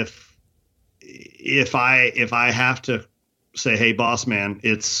again, if I have to say, hey, boss man,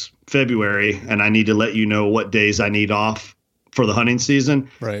 it's February and I need to let you know what days I need off for the hunting season,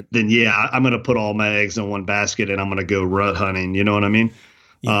 right? Then I'm going to put all my eggs in one basket and I'm going to go rut hunting. You know what I mean?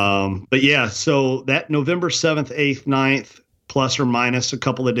 Yeah. But yeah, so that November 7th, 8th, 9th, plus or minus a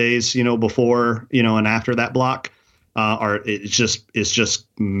couple of days, before, and after that block, it's just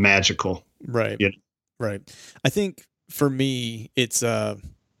magical. Right. Right. I think for me, it's, I'll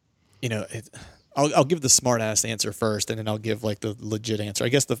give the smart ass answer first and then I'll give like the legit answer. I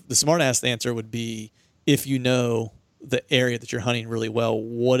guess the smart ass answer would be if the area that you're hunting really well,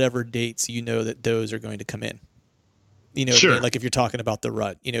 whatever dates that those are going to come in. Sure. I mean? Like if you're talking about the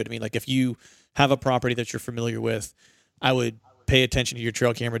rut, you know what I mean? Like if you have a property that you're familiar with, I would pay attention to your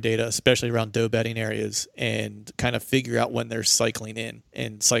trail camera data, especially around doe bedding areas, and kind of figure out when they're cycling in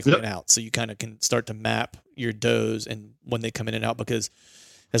and cycling out. So you kind of can start to map your does and when they come in and out, because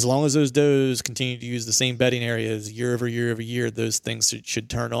as long as those does continue to use the same bedding areas year over year over year, those things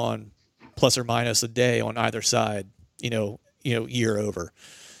should turn on plus or minus a day on either side. Year over.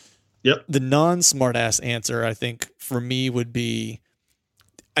 Yep. The non-smart ass answer, I think, for me would be,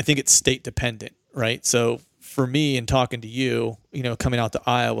 I think it's state dependent, right? So for me, in talking to you, coming out to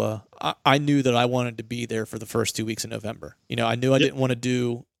Iowa, I knew that I wanted to be there for the first 2 weeks of November. I knew I didn't want to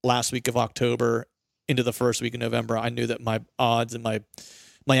do last week of October into the first week of November. I knew that my odds and my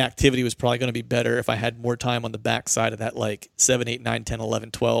activity was probably going to be better if I had more time on the backside of that, like 7, 8, 9, 10,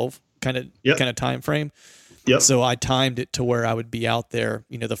 11, 12 kind of time frame. Yep. So I timed it to where I would be out there,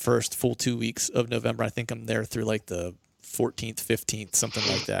 the first full 2 weeks of November. I think I'm there through like the 14th, 15th, something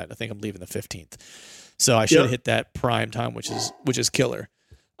like that. I think I'm leaving the 15th. So I should hit that prime time, which is killer.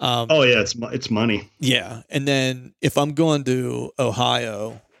 It's money. Yeah. And then if I'm going to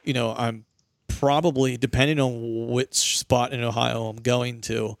Ohio, I'm probably, depending on which spot in Ohio I'm going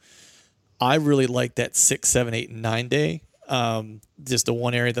to, I really like that 6, 7, 8, and 9 day. Just the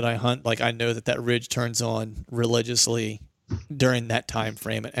one area that I hunt, like I know that ridge turns on religiously during that time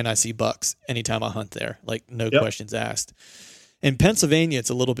frame, and I see bucks anytime I hunt there, like no questions asked. In Pennsylvania, it's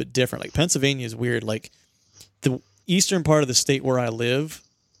a little bit different. Like Pennsylvania is weird. Like the eastern part of the state where I live,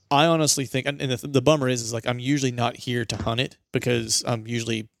 I honestly think, and the bummer is like I'm usually not here to hunt it because I'm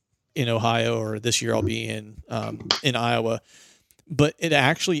usually in Ohio, or this year I'll be in Iowa. But it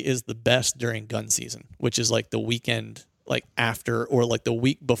actually is the best during gun season, which is like the weekend, like after, or like the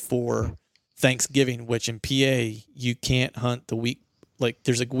week before Thanksgiving, which in PA, you can't hunt the week. Like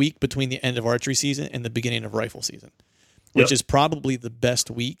there's a week between the end of archery season and the beginning of rifle season. which is probably the best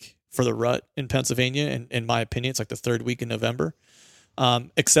week for the rut in Pennsylvania. And in my opinion, it's like the third week in November,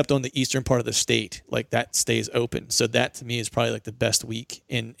 except on the eastern part of the state, like that stays open. So that to me is probably like the best week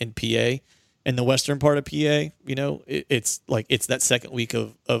in PA. In the western part of PA, you know, it's that second week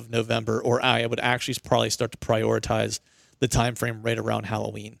of November, or I would actually probably start to prioritize the time frame right around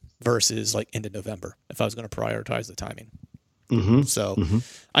Halloween versus like into November if I was going to prioritize the timing. So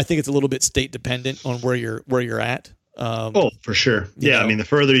I think it's a little bit state dependent on where you're at. For sure. Yeah. I mean, the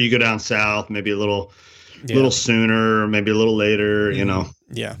further you go down south, maybe a little sooner, maybe a little later, you know.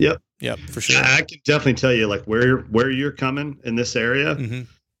 Yeah. Yep. For sure. I can definitely tell you like where you're coming in this area.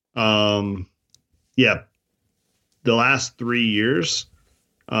 The last 3 years,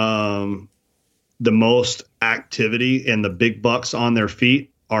 the most activity and the big bucks on their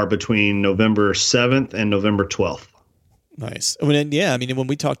feet are between November 7th and November 12th. Nice. When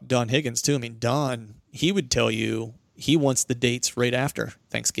we talked to Don Higgins too, I mean, Don, he would tell you he wants the dates right after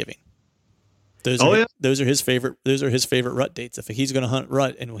Thanksgiving. Those are his favorite rut dates. If he's going to hunt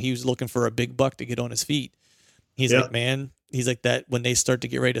rut and he was looking for a big buck to get on his feet, he's like, man, he's like that when they start to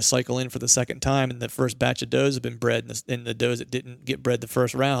get ready to cycle in for the second time and the first batch of does have been bred and the does that didn't get bred the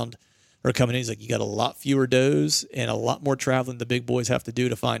first round are coming in. He's like, you got a lot fewer does and a lot more traveling the big boys have to do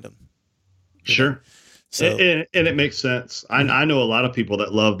to find them. Sure. So, and it makes sense. I know a lot of people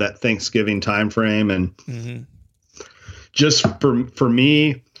that love that Thanksgiving time frame, and just for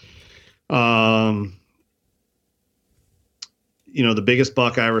me, the biggest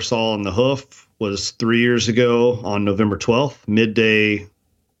buck I ever saw in the hoof was 3 years ago on November 12th, midday,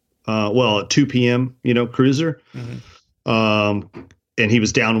 at 2 p.m., cruiser. And he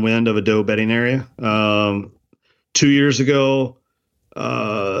was downwind of a doe bedding area. 2 years ago,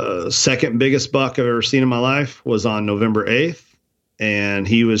 second biggest buck I've ever seen in my life was on November 8th. And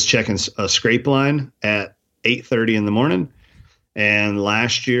he was checking a scrape line at 8:30 in the morning. And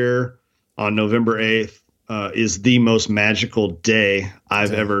last year on November 8th, is the most magical day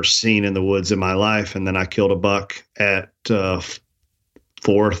I've ever seen in the woods in my life. And then I killed a buck at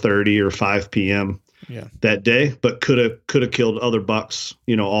 4:30 or 5 p.m. that day, but could have killed other bucks,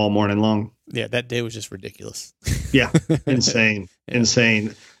 all morning long. Yeah, that day was just ridiculous. Yeah, insane.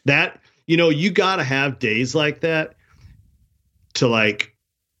 That, you got to have days like that to like,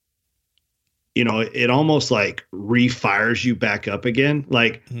 it almost like refires you back up again.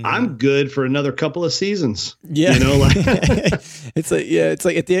 Like I'm good for another couple of seasons. Yeah. It's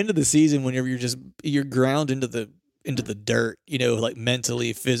like at the end of the season, whenever you're ground into the dirt, like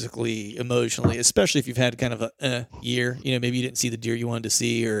mentally, physically, emotionally, especially if you've had kind of a year, maybe you didn't see the deer you wanted to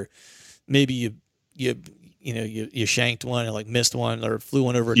see, or maybe you shanked one and like missed one or flew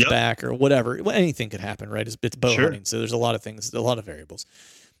one over its back or whatever. Well, anything could happen, right? It's bow hunting. So there's a lot of things, a lot of variables.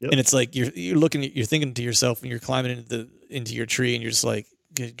 Yep. And it's like you're thinking to yourself when you're climbing into your tree and you're just like,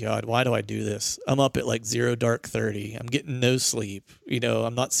 good God, why do I do this? I'm up at like 0 dark 30. I'm getting no sleep.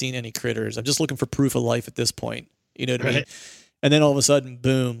 I'm not seeing any critters. I'm just looking for proof of life at this point. You know what I mean? And then all of a sudden,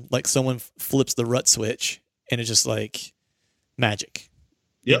 boom, like someone flips the rut switch and it's just like magic.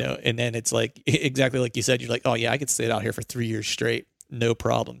 And then it's like exactly like you said, you're like, oh yeah, I could stay out here for 3 years straight. No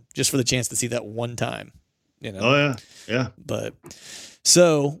problem. Just for the chance to see that one time. Oh yeah. Yeah. But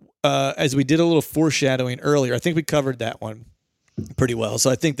so as we did a little foreshadowing earlier, I think we covered that one pretty well. So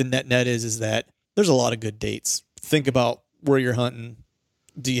I think the net is that there's a lot of good dates. Think about where you're hunting.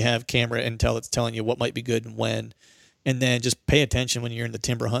 Do you have camera intel that's telling you what might be good and when? And then just pay attention when you're in the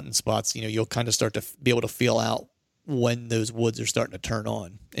timber hunting spots. You'll kind of start to be able to feel out when those woods are starting to turn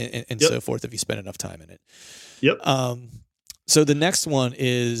on and so forth if you spend enough time in it. Yep. So the next one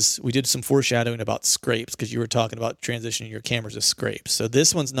is we did some foreshadowing about scrapes because you were talking about transitioning your cameras to scrapes. So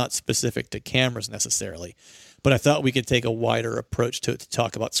this one's not specific to cameras necessarily, but I thought we could take a wider approach to it to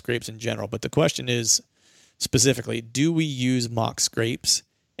talk about scrapes in general. But the question is specifically, do we use mock scrapes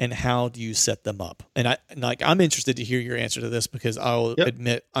and how do you set them up? And I'm interested to hear your answer to this because I'll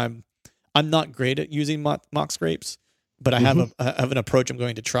admit I'm not great at using mock scrapes, but I have an approach I'm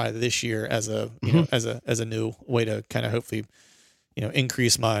going to try this year as a as a new way to kind of hopefully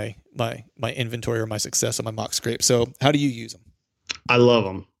increase my inventory or my success on my mock scrape. So how do you use them? I love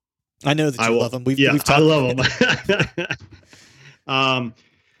them. I know that you love them. We've talked. I love them.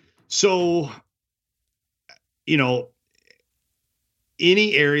 So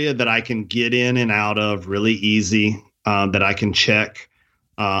any area that I can get in and out of really easy, that I can check.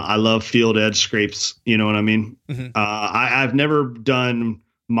 I love field edge scrapes. You know what I mean? I've never done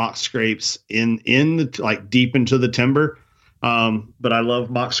mock scrapes in the like deep into the timber. But I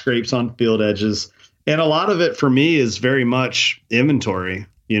love mock scrapes on field edges. And a lot of it for me is very much inventory,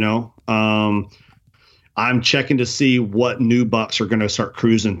 I'm checking to see what new bucks are going to start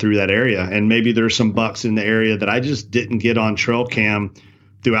cruising through that area. And maybe there's some bucks in the area that I just didn't get on trail cam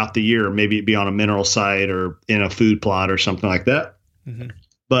throughout the year. Maybe it'd be on a mineral site or in a food plot or something like that. Mm-hmm.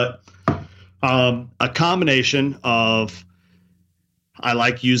 But a combination of, I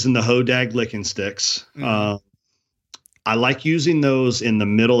like using the Hodag licking sticks. Mm-hmm. I like using those in the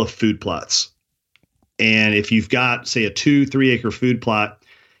middle of food plots. And if you've got, say, a 2-3 acre food plot,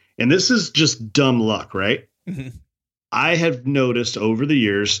 and this is just dumb luck, right? Mm-hmm. I have noticed over the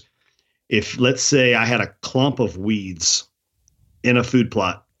years, if let's say I had a clump of weeds in a food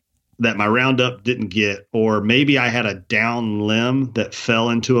plot that my Roundup didn't get, or maybe I had a down limb that fell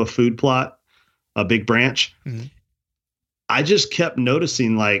into a food plot, a big branch, mm-hmm. I just kept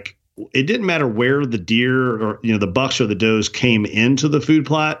noticing, like, it didn't matter where the deer or, the bucks or the does came into the food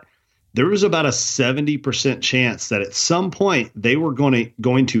plot. There was about a 70% chance that at some point they were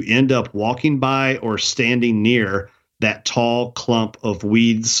going to end up walking by or standing near that tall clump of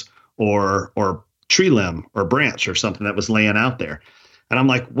weeds or tree limb or branch or something that was laying out there. And I'm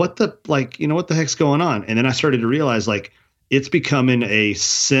like, what the heck's going on? And then I started to realize, like, it's becoming a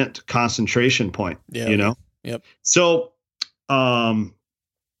scent concentration point, Yep. So, I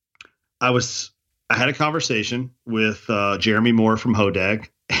had a conversation with Jeremy Moore from Hodag.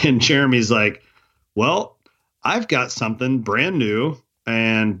 And Jeremy's like, well, I've got something brand new,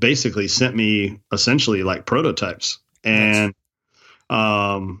 and basically sent me essentially like prototypes. And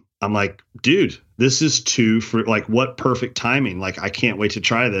I'm like, dude, this is what perfect timing. Like, I can't wait to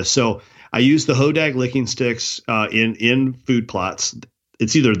try this. So I use the Hodag licking sticks in food plots.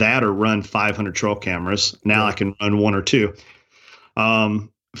 It's either that or run 500 trail cameras. Now I can run 1 or 2.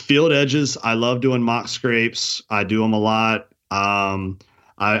 Field edges, I love doing mock scrapes. I do them a lot.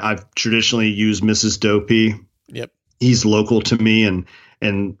 I've traditionally used Mrs. Dopey. Yep. He's local to me,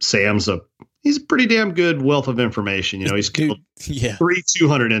 and Sam's he's a pretty damn good wealth of information. He's killed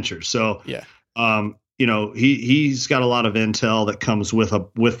 200 inchers. So, he's got a lot of intel that comes with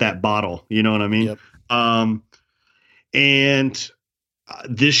that bottle. You know what I mean? Yep. And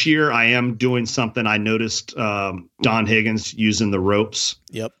this year I am doing something. I noticed Don Higgins using the ropes.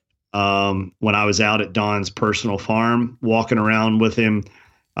 Yep. When I was out at Don's personal farm, walking around with him,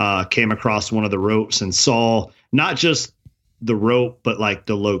 came across one of the ropes and saw not just the rope, but like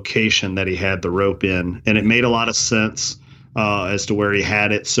the location that he had the rope in. And it made a lot of sense as to where he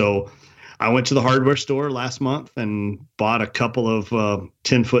had it. So I went to the hardware store last month and bought a couple of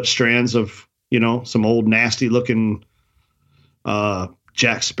 10-foot strands of, some old nasty looking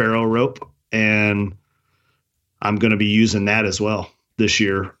Jack Sparrow rope. And I'm going to be using that as well this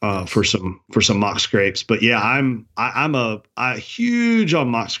year for some mock scrapes. But yeah, I'm a huge on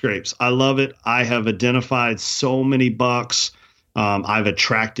mock scrapes. I love it. I have identified so many bucks. I've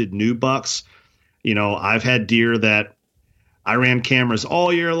attracted new bucks. I've had deer that I ran cameras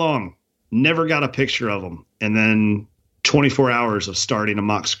all year long, never got a picture of them, and then 24 hours of starting a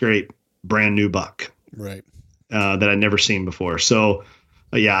mock scrape, brand new buck, right? That I'd never seen before. So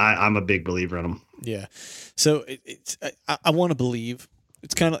yeah, I'm a big believer in them. Yeah. So I want to believe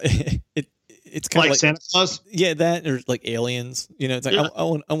it's kind of it's kind of like Santa Claus. Yeah, that or like aliens. It's like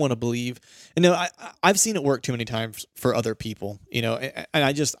I want to believe. And no, I've seen it work too many times for other people. And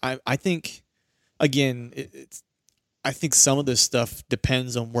I think again, I think some of this stuff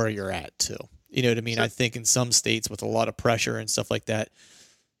depends on where you're at too. You know what I mean? Sure. I think in some states with a lot of pressure and stuff like that,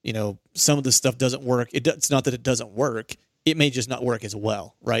 some of this stuff doesn't work. It's not that it doesn't work. It may just not work as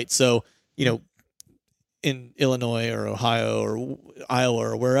well, right? So, in Illinois or Ohio or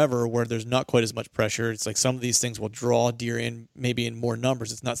Iowa or wherever where there's not quite as much pressure, it's like some of these things will draw deer in maybe in more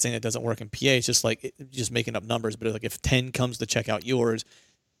numbers. It's not saying it doesn't work in PA. It's just like just making up numbers. But like if 10 comes to check out yours,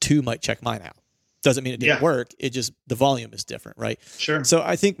 2 might check mine out. Doesn't mean it didn't work. It just the volume is different, right? Sure. So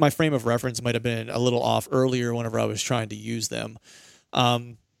I think my frame of reference might have been a little off earlier whenever I was trying to use them.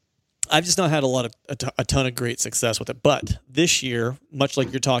 I've just not had a ton of great success with it. But this year, much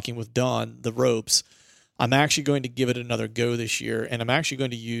like you're talking with Don, the ropes, I'm actually going to give it another go this year, and I'm actually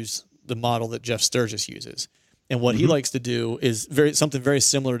going to use the model that Jeff Sturgis uses. And what he likes to do is something very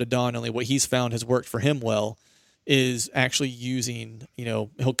similar to Don, only what he's found has worked for him well is actually using,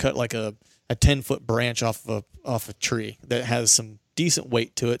 he'll cut like a 10-foot branch off a tree that has some decent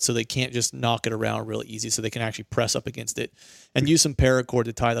weight to it so they can't just knock it around real easy, so they can actually press up against it and use some paracord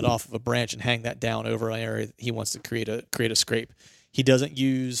to tie that off of a branch and hang that down over an area that he wants to create a scrape. He doesn't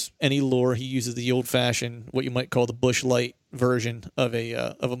use any lure. He uses the old-fashioned, what you might call the Bush Light version of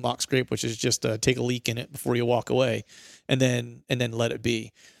a mock scrape, which is just take a leak in it before you walk away, and then let it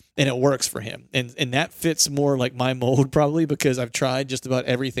be. And it works for him. And that fits more like my mold probably because I've tried just about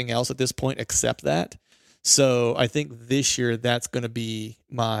everything else at this point except that. So I think this year that's going to be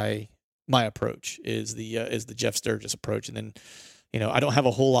my approach is the Jeff Sturgis approach. And then, I don't have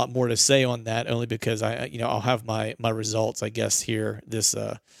a whole lot more to say on that, only because I'll have my results, I guess, here this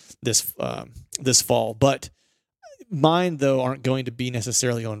fall. But mine, though, aren't going to be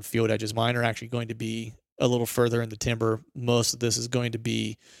necessarily on field edges. Mine are actually going to be a little further in the timber. Most of this is going to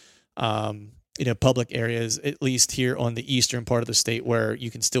be, public areas, at least here on the eastern part of the state, where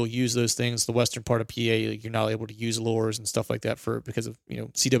you can still use those things. The western part of PA, you're not able to use lures and stuff like that because of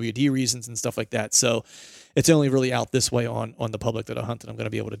CWD reasons and stuff like that. So it's only really out this way on the public that I hunt that I'm going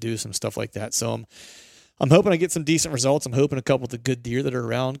to be able to do some stuff like that. So I'm hoping I get some decent results. I'm hoping a couple of the good deer that are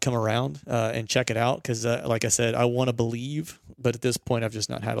around come around and check it out, because like I said, I want to believe, but at this point I've just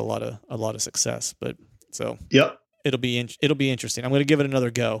not had a lot of success. But so yep. It'll be interesting. I'm going to give it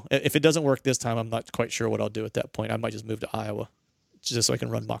another go. If it doesn't work this time, I'm not quite sure what I'll do at that point. I might just move to Iowa just so I can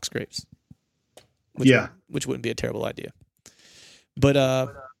run mock scrapes. Which wouldn't be a terrible idea.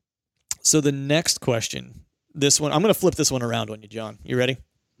 But so the next question, this one, I'm going to flip this one around on you, John. You ready?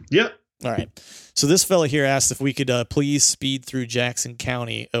 Yep. All right. So this fella here asked if we could please speed through Jackson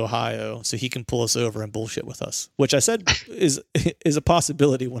County, Ohio, so he can pull us over and bullshit with us, which I said is a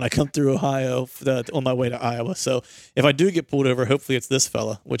possibility when I come through Ohio on my way to Iowa. So if I do get pulled over, hopefully it's this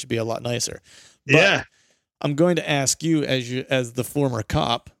fella, which would be a lot nicer. But yeah. I'm going to ask you as the former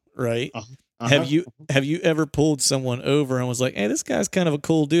cop, right? Uh-huh. Have you ever pulled someone over and was like, hey, this guy's kind of a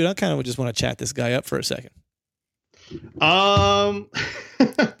cool dude. I kind of just want to chat this guy up for a second. I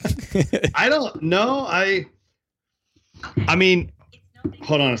don't know. I mean,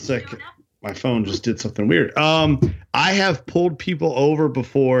 hold on a second. My phone just did something weird. I have pulled people over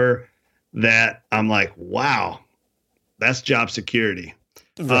before that I'm like, wow, that's job security.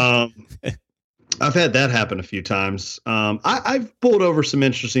 Right. I've had that happen a few times. I've pulled over some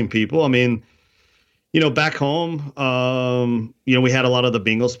interesting people. I mean, back home, we had a lot of the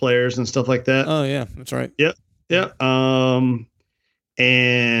Bengals players and stuff like that. Oh yeah, that's right. Yep. Yeah.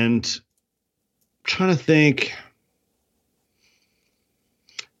 And I'm trying to think,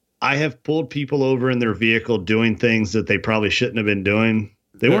 I have pulled people over in their vehicle doing things that they probably shouldn't have been doing.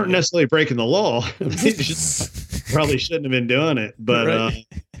 They weren't necessarily breaking the law. They just probably shouldn't have been doing it. But right.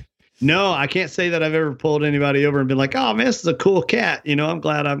 No, I can't say that I've ever pulled anybody over and been like, oh man, this is a cool cat. I'm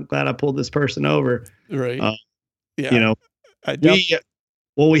glad I pulled this person over. Right. Yeah.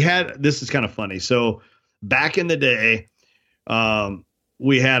 We had, this is kind of funny. So back in the day,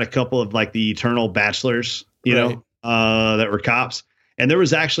 we had a couple of like the eternal bachelors, that were cops. And there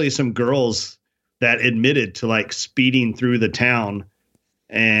was actually some girls that admitted to like speeding through the town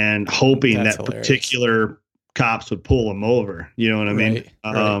and hoping that hilarious. Particular cops would pull them over. You know what I mean?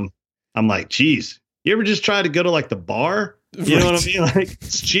 Right. I'm like, geez, you ever just try to go to like the bar? You know what I mean? Like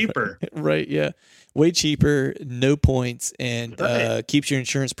it's cheaper. Right. Yeah. Way cheaper, no points, and keeps your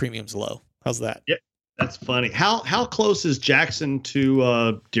insurance premiums low. How's that? Yeah. That's funny. How close is Jackson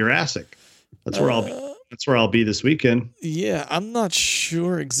to Jurassic? That's where I'll be. That's where I'll be this weekend. Yeah, I'm not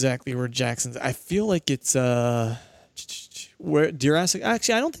sure exactly where Jackson's. I feel like it's where Jurassic.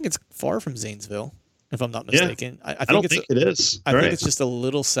 Actually, I don't think it's far from Zanesville, if I'm not mistaken. Yeah, I don't think it is. I think it's just a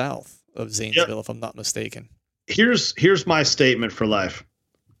little south of Zanesville, if I'm not mistaken. Here's my statement for life.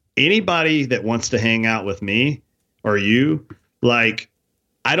 Anybody that wants to hang out with me or you, like,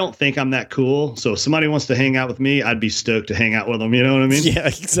 I don't think I'm that cool. So if somebody wants to hang out with me, I'd be stoked to hang out with them. You know what I mean? Yeah,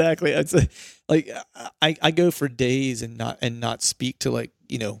 exactly. It's like I go for days and not speak to like,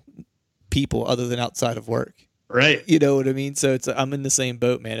 people other than outside of work. Right. You know what I mean? So I'm in the same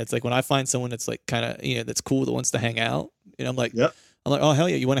boat, man. It's like when I find someone that's like kind of, that's cool, that wants to hang out, I'm like, yep. I'm like, oh hell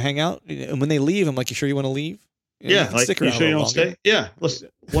yeah, you want to hang out? And when they leave, I'm like, you sure you want to leave? Yeah, like, stick around, you sure you don't stay? Yeah, let's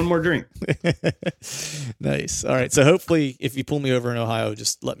one more drink. Nice. All right. So hopefully, if you pull me over in Ohio,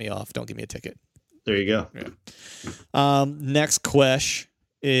 just let me off. Don't give me a ticket. There you go. Yeah. Next question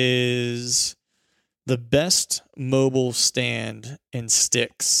is the best mobile stand and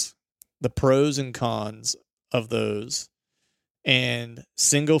sticks, the pros and cons of those, and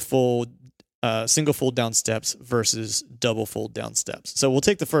single fold down steps versus double fold down steps. So we'll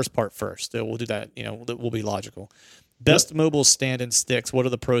take the first part first. We'll do that. We'll be logical. Best mobile stand and sticks. What are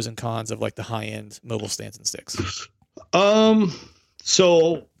the pros and cons of like the high end mobile stands and sticks?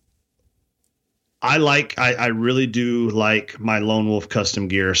 So I really do like my Lone Wolf Custom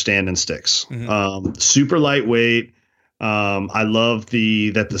Gear stand and sticks. Mm-hmm. Super lightweight. I love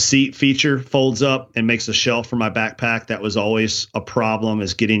that the seat feature folds up and makes a shelf for my backpack. That was always a problem,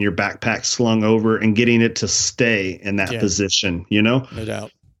 is getting your backpack slung over and getting it to stay in that position, No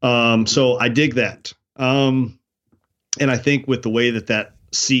doubt. So I dig that. And I think with the way that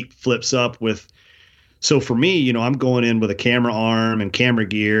seat flips up with So for me, you know, I'm going in with a camera arm and camera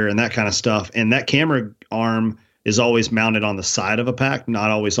gear and that kind of stuff. And that camera arm is always mounted on the side of a pack, not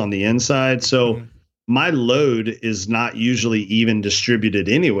always on the inside. So my load is not usually even distributed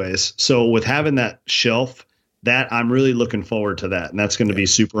anyways. So with having that shelf, that I'm really looking forward to that. And that's going to be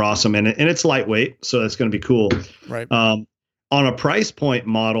super awesome. And it's lightweight. So that's going to be cool. Right. On a price point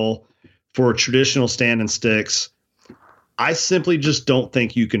model for traditional stand and sticks, I simply just don't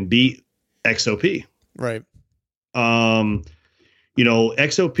think you can beat XOP. Right. You know,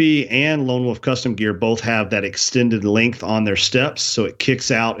 XOP and Lone Wolf Custom Gear both have that extended length on their steps. So it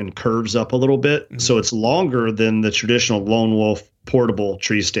kicks out and curves up a little bit. Mm-hmm. So it's longer than the traditional Lone Wolf portable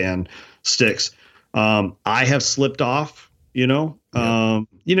tree stand sticks. I have slipped off, you know,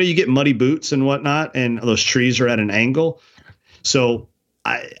 you get muddy boots and whatnot, and those trees are at an angle. So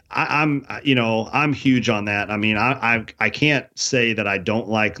I'm huge on that. I mean, I can't say that I don't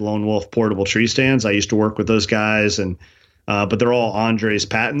like Lone Wolf portable tree stands. I used to work with those guys, and but they're all Andres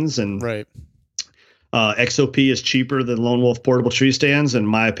patents, and right. XOP is cheaper than Lone Wolf portable tree stands. In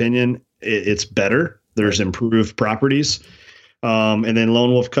my opinion, it's better. There's improved properties. And then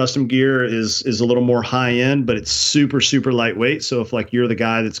Lone Wolf Custom Gear is a little more high end, but it's super, super lightweight. So if like you're the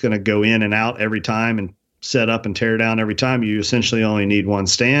guy that's going to go in and out every time and set up and tear down every time, you essentially only need one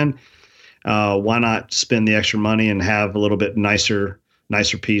stand. Why not spend the extra money and have a little bit nicer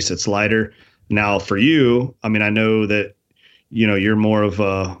piece that's lighter? Now for you, I mean, I know that, you know, you're more of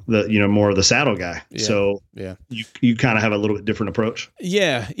the saddle guy. Yeah. So you kind of have a little bit different approach.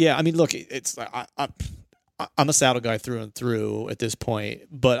 Yeah. Yeah. I mean, look, it's I'm a saddle guy through and through at this point,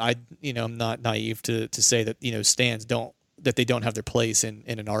 but I'm not naive to say that, you know, stands don't have their place in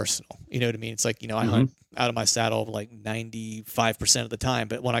an arsenal. You know what I mean? It's like, you know, I hunt out of my saddle like 95% of the time,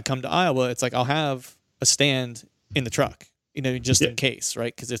 but when I come to Iowa, it's like I'll have a stand in the truck, you know, just in case,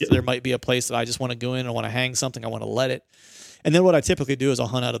 right? Because there might be a place that I just want to go in, I want to hang something, I want to let it. And then what I typically do is I'll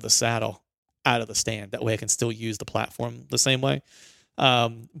hunt out of the saddle, out of the stand. That way I can still use the platform the same way.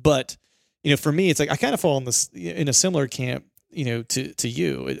 But you know, for me, it's like I kind of fall in a similar camp, you know, to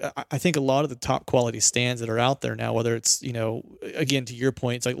you. I think a lot of the top quality stands that are out there now, whether it's, you know, again, to your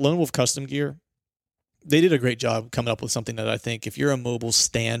point, it's like Lone Wolf Custom Gear. They did a great job coming up with something that I think if you're a mobile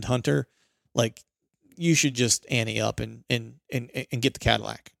stand hunter, like you should just ante up and get the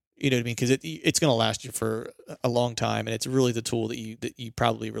Cadillac. You know what I mean? Because it's going to last you for a long time, and it's really the tool that you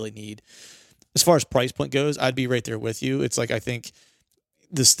probably really need. As far as price point goes, I'd be right there with you. It's like I think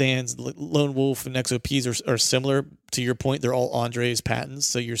the stands, Lone Wolf and XOPs are similar to your point. They're all Andres patents,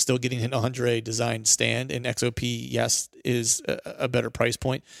 so you're still getting an Andre designed stand. And XOP, yes, is a better price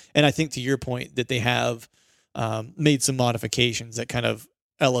point. And I think to your point that they have made some modifications that kind of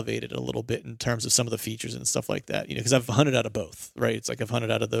elevated it a little bit in terms of some of the features and stuff like that. You know, because I've hunted out of both, right? It's like I've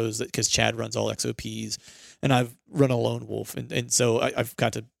hunted out of those because Chad runs all XOPs, and I've run a Lone Wolf, and so I've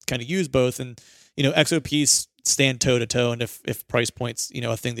got to kind of use both. And you know, XOPs stand toe to toe, and if price point's, you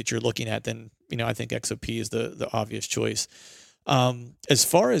know, a thing that you're looking at, then, you know, I think XOP is the obvious choice. As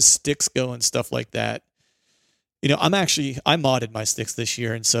far as sticks go and stuff like that, you know, I modded my sticks this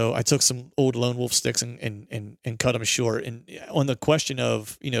year, and so I took some old Lone Wolf sticks and cut them short. And on the question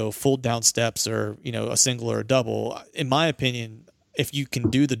of, you know, fold down steps or, you know, a single or a double, in my opinion, if you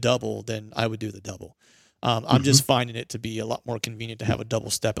can do the double, then I would do the double. I'm just finding it to be a lot more convenient to have a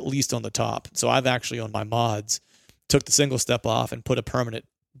double step, at least on the top. So I've actually, on my mods, took the single step off and put a permanent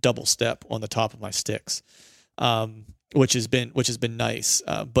double step on the top of my sticks, which has been nice.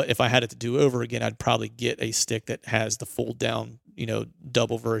 But if I had it to do over again, I'd probably get a stick that has the fold down, you know,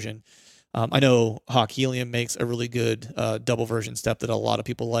 double version. I know Hawk Helium makes a really good double version step that a lot of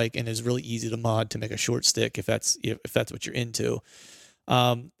people like, and is really easy to mod to make a short stick if that's what you're into.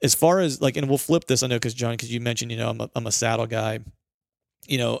 As far as like, and we'll flip this, I know, because you mentioned, you know, I'm a saddle guy.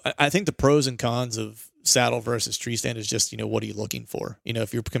 You know, I think the pros and cons of saddle versus tree stand is just, you know, what are you looking for? You know,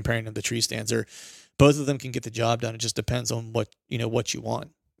 if you're comparing them to tree stands, or both of them can get the job done. It just depends on what you want.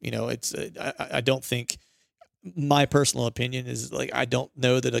 You know, it's I don't think, my personal opinion is like, I don't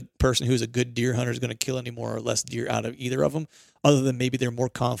know that a person who's a good deer hunter is going to kill any more or less deer out of either of them, other than maybe they're more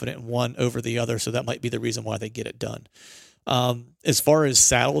confident in one over the other. So that might be the reason why they get it done. As far as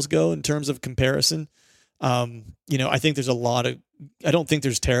saddles go in terms of comparison, you know, I think there's I don't think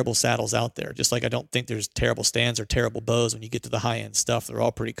there's terrible saddles out there. Just like I don't think there's terrible stands or terrible bows when you get to the high end stuff. They're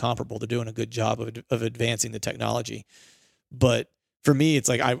all pretty comparable. They're doing a good job of advancing the technology. But for me, it's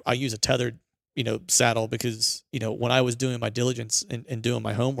like I use a tethered, you know, saddle because, you know, when I was doing my diligence and doing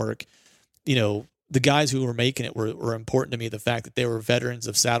my homework, you know, the guys who were making it were important to me. The fact that they were veterans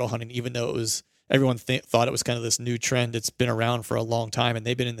of saddle hunting, even though it was, everyone thought it was kind of this new trend. It's been around for a long time, and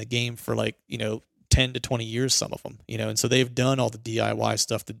they've been in the game for like, you know, 10 to 20 years, some of them, and so they've done all the DIY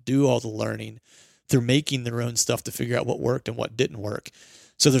stuff to do all the learning. They're making their own stuff to figure out what worked and what didn't work.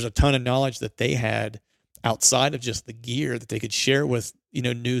 So there's a ton of knowledge that they had outside of just the gear that they could share with,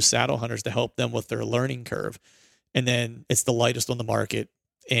 new saddle hunters to help them with their learning curve. And then it's the lightest on the market.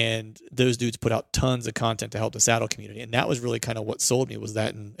 And those dudes put out tons of content to help the saddle community. And that was really kind of what sold me, was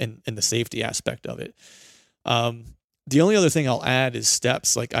that and the safety aspect of it. The only other thing I'll add is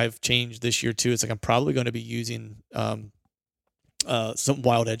steps. Like I've changed this year too. It's like I'm probably going to be using some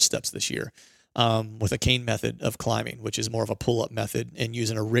wild edge steps this year with a cane method of climbing, which is more of a pull-up method, and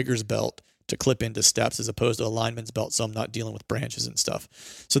using a rigger's belt to clip into steps as opposed to a lineman's belt, so I'm not dealing with branches and stuff.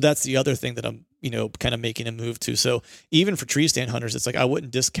 So that's the other thing that I'm, kind of making a move to. So even for tree stand hunters, it's like I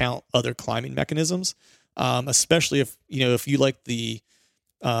wouldn't discount other climbing mechanisms, especially if you like the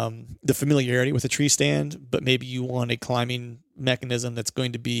familiarity with a tree stand, but maybe you want a climbing mechanism that's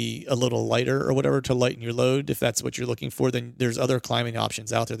going to be a little lighter or whatever to lighten your load. If that's what you're looking for, then there's other climbing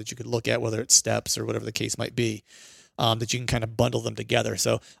options out there that you could look at, whether it's steps or whatever the case might be. That you can kind of bundle them together.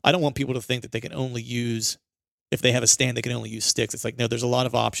 So I don't want people to think that they can only use, if they have a stand, they can only use sticks. It's like, no, there's a lot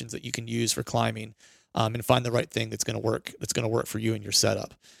of options that you can use for climbing, and find the right thing that's going to work for you and your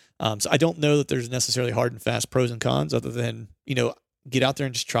setup. So I don't know that there's necessarily hard and fast pros and cons, other than, get out there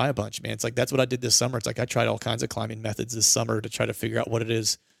and just try a bunch, man. It's like, that's what I did this summer. It's like I tried all kinds of climbing methods this summer to try to figure out what it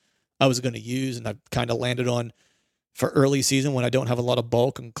is I was going to use. And I kind of landed on, for early season, when I don't have a lot of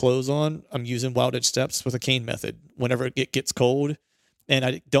bulk and clothes on, I'm using wild edge steps with a cane method. Whenever it gets cold and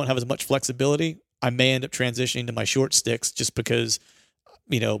I don't have as much flexibility, I may end up transitioning to my short sticks, just because,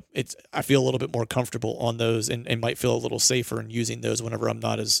 I feel a little bit more comfortable on those and might feel a little safer in using those whenever I'm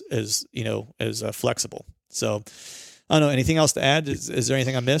not as flexible. So I don't know. Anything else to add? Is there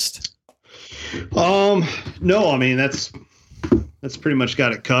anything I missed? No, I mean, that's pretty much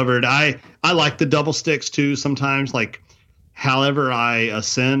got it covered. I like the double sticks too. Sometimes, like, however I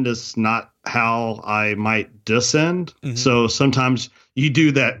ascend is not how I might descend. Mm-hmm. So sometimes you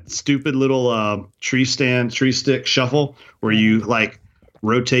do that stupid little tree stick shuffle where you like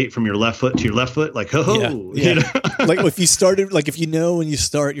rotate from your left foot to your left foot, like, oh, yeah. Like if you started, like if when you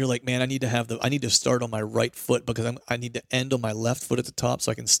start, you're like, man, I need to start on my right foot because I need to end on my left foot at the top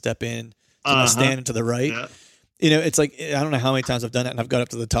so I can step in to my stand to the right. Yeah. It's like, I don't know how many times I've done it, and I've got up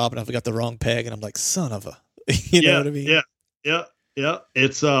to the top and I've got the wrong peg, and I'm like, son of a, know what I mean? Yeah.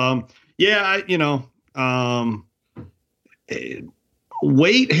 It's,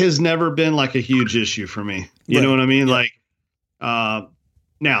 weight has never been like a huge issue for me. You know what I mean? Yeah. Like,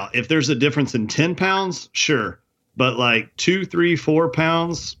 now if there's a difference in 10 pounds, sure. But like 2, 3, 4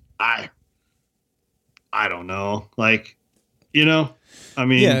 pounds, I don't know. Like, I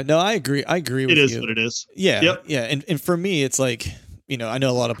mean, yeah, no, I agree. I agree with you. It is what it is. Yeah. Yep. Yeah. And for me, it's like, I know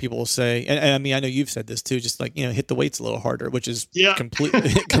a lot of people will say, and I mean, I know you've said this too, just like, hit the weights a little harder, which is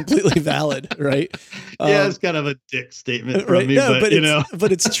completely valid. Right. Yeah. It's kind of a dick statement from me,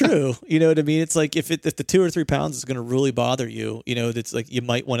 but it's true. You know what I mean? It's like, if the 2 or 3 pounds is going to really bother you, it's like, you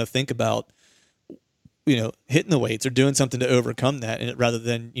might want to think about, hitting the weights or doing something to overcome that. And rather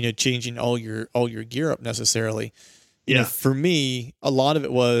than, changing all your gear up necessarily. For me, a lot of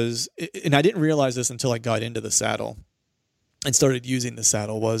it was, and I didn't realize this until I got into the saddle and started using the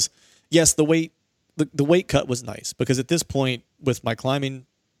saddle, was, yes, the weight cut was nice, because at this point with my climbing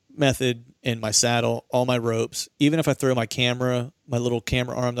method and my saddle, all my ropes, even if I throw my little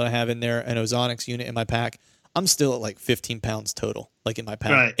camera arm that I have in there, an Ozonics unit in my pack, I'm still at like 15 pounds total, like in my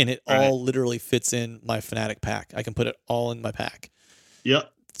pack. Right. And it all literally fits in my Fanatic pack. I can put it all in my pack. Yep.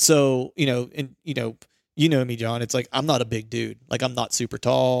 So, you know me, John, it's like, I'm not a big dude. Like, I'm not super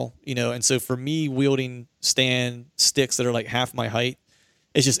tall, and so for me, wielding stand sticks that are like half my height,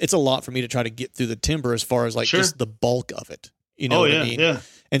 it's a lot for me to try to get through the timber as far as like just the bulk of it. You know what I mean? Yeah.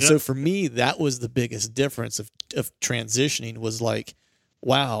 And so for me, that was the biggest difference of transitioning, was like,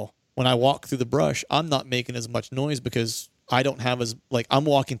 wow, when I walk through the brush, I'm not making as much noise because I don't have I'm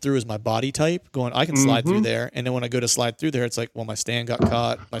walking through as my body type, going, I can slide through there. And then when I go to slide through there, it's like, well, my stand got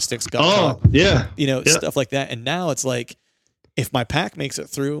caught, my sticks got caught. Yeah. Stuff like that. And now it's like, if my pack makes it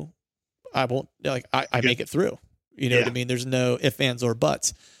through, I won't, like, I make it through. You know what I mean? There's no ifs, ands, or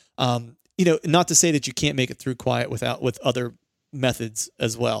buts. Not to say that you can't make it through quiet with other methods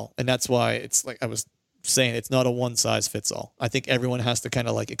as well. And that's why it's like I was saying, it's not a one size fits all. I think everyone has to kind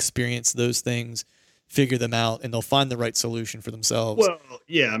of like experience those things, figure them out, and they'll find the right solution for themselves. Well,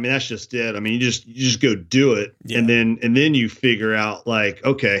 yeah, I mean, that's just it. I mean, you just go do it. Yeah. And then you figure out like,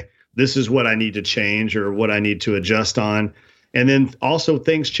 okay, this is what I need to change or what I need to adjust on. And then also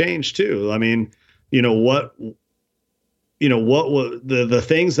things change too. I mean, what was the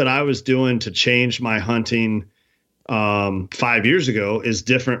things that I was doing to change my hunting 5 years ago is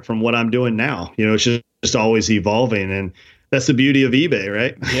different from what I'm doing now. It's just always evolving. And that's the beauty of eBay,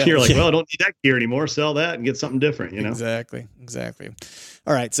 right? Yeah, You're like, well, I don't need that gear anymore. Sell that and get something different, Exactly.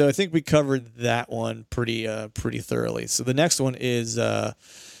 All right. So I think we covered that one pretty thoroughly. So the next one is,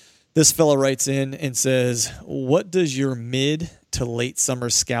 this fella writes in and says, what does your mid to late summer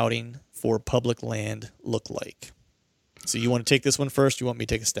scouting for public land look like? So you want to take this one first? You want me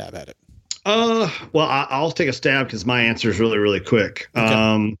to take a stab at it? Well, I'll take a stab because my answer is really, really quick.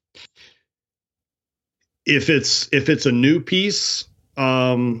 Okay. If it's a new piece,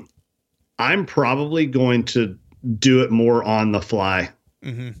 I'm probably going to do it more on the fly.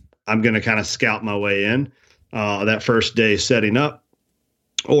 Mm-hmm. I'm going to kind of scout my way in that first day setting up,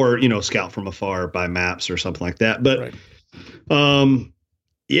 or scout from afar by maps or something like that. But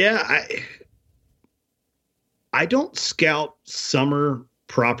yeah, I don't scout summer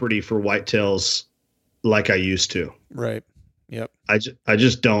property for whitetails like I used to. Right. Yep. I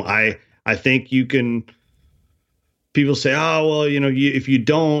just don't. I think you can. People say, oh, well, if you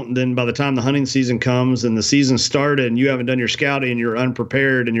don't, then by the time the hunting season comes and the season started and you haven't done your scouting and you're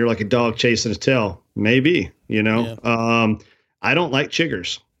unprepared and you're like a dog chasing a tail. Maybe, Yeah. I don't like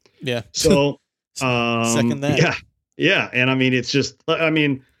chiggers. Yeah. So, second that. Yeah. And I mean, it's just,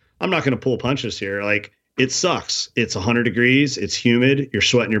 I'm not going to pull punches here. Like, it sucks. It's 100 degrees. It's humid. You're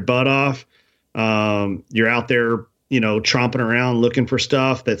sweating your butt off. You're out there, tromping around looking for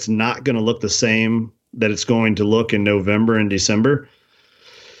stuff that's not going to look the same that it's going to look in November and December.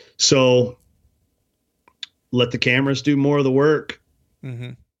 So let the cameras do more of the work,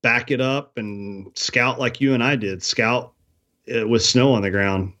 back it up and scout like you and I did. Scout with snow on the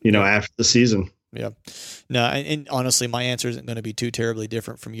ground, after the season. Yeah. No, and honestly, my answer isn't going to be too terribly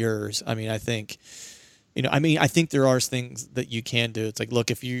different from yours. I mean, I think there are things that you can do. It's like,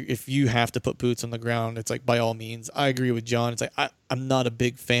 look, if you have to put boots on the ground, it's like, by all means. I agree with John. It's like, I'm not a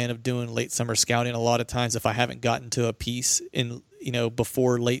big fan of doing late summer scouting. A lot of times, if I haven't gotten to a piece in,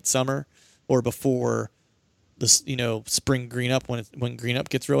 before late summer or before the, spring green up, when green up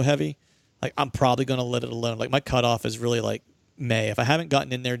gets real heavy, like, I'm probably going to let it alone. Like, my cutoff is really like May. If I haven't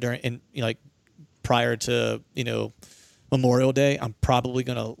gotten in there prior to, Memorial Day, I'm probably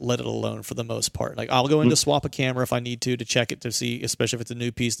going to let it alone for the most part. Like, I'll go in to swap a camera if I need to check it to see, especially if it's a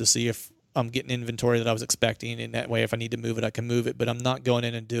new piece, to see if I'm getting inventory that I was expecting. And that way, if I need to move it, I can move it. But I'm not going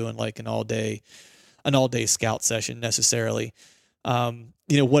in and doing like an all day scout session necessarily.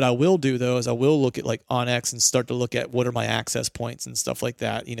 What I will do though is I will look at like OnX and start to look at what are my access points and stuff like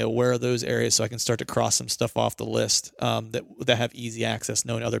that. Where are those areas, so I can start to cross some stuff off the list that have easy access,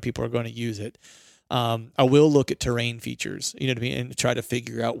 knowing other people are going to use it. I will look at terrain features, and try to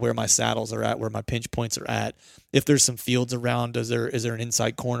figure out where my saddles are at, where my pinch points are at. If there's some fields around, is there an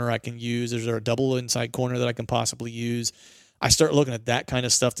inside corner I can use? Is there a double inside corner that I can possibly use? I start looking at that kind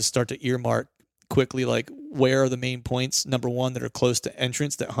of stuff to start to earmark quickly, like, where are the main points, number one, that are close to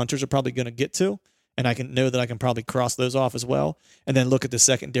entrance that hunters are probably going to get to, and I can know that I can probably cross those off as well. And then look at the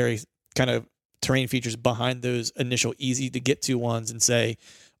secondary kind of terrain features behind those initial easy to get to ones and say,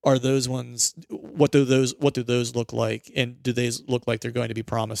 are those ones, what do those look like? And do they look like they're going to be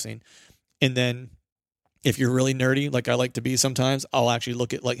promising? And then if you're really nerdy, like I like to be sometimes, I'll actually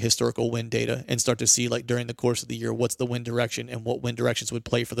look at like historical wind data and start to see, like, during the course of the year, what's the wind direction and what wind directions would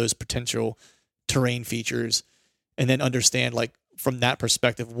play for those potential terrain features. And then understand, like, from that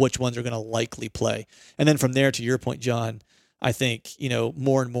perspective, which ones are going to likely play. And then from there, to your point, John, I think,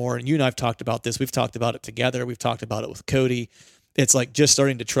 more and more, and you and I have talked about this, we've talked about it together. We've talked about it with Cody. It's like just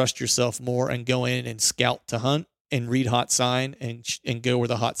starting to trust yourself more and go in and scout to hunt and read hot sign and go where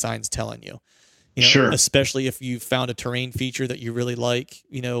the hot sign's telling you. Sure. Especially if you found a terrain feature that you really like,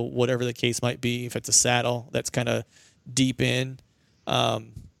 whatever the case might be. If it's a saddle that's kind of deep in,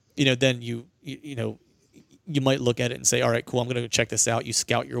 then you might look at it and say, all right, cool, I'm going to go check this out. You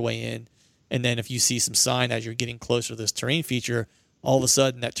scout your way in. And then if you see some sign as you're getting closer to this terrain feature, all of a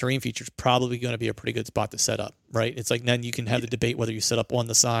sudden that terrain feature is probably going to be a pretty good spot to set up, right? It's like, then you can have the debate whether you set up on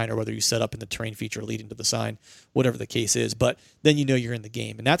the sign or whether you set up in the terrain feature leading to the sign, whatever the case is. But then you're in the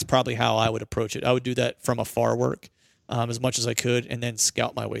game. And that's probably how I would approach it. I would do that from afar work as much as I could and then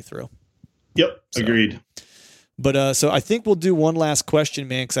scout my way through. Yep, agreed. But so I think we'll do one last question,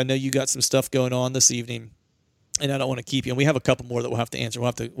 man, because I know you got some stuff going on this evening. And I don't want to keep you. And we have a couple more that we'll have to answer.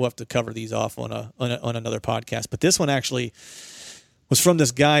 We'll have to cover these off on another podcast. But this one actually was from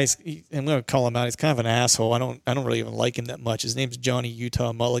this guy. I'm going to call him out. He's kind of an asshole. I don't really even like him that much. His name's Johnny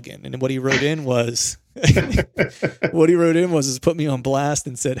Utah Mulligan. And what he wrote in was, What he wrote in was put me on blast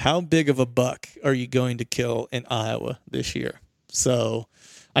and said, how big of a buck are you going to kill in Iowa this year? So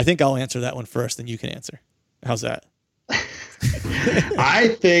I think I'll answer that one first, and you can answer. How's that?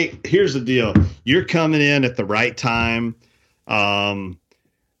 I think here's the deal. You're coming in at the right time. I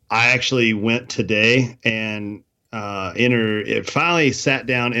actually went today and finally sat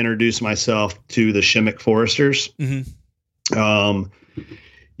down, introduced myself to the Shimmick Foresters. Mm-hmm.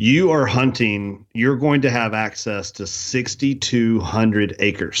 You are hunting. You're going to have access to 6,200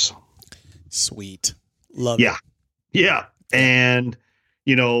 acres. Sweet. Love it. Yeah. And,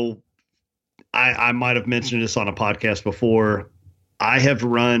 you know, I might have mentioned this on a podcast before. I have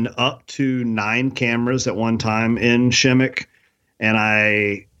run up to 9 cameras at one time in Shimmick, and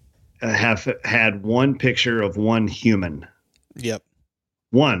I have had one picture of one human. Yep.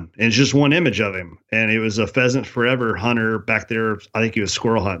 One. And it's just one image of him. And it was a Pheasant Forever hunter back there. I think he was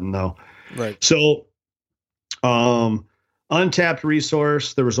squirrel hunting, though. Right. So, untapped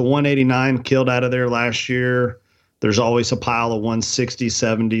resource. There was a 189 killed out of there last year. There's always a pile of 160,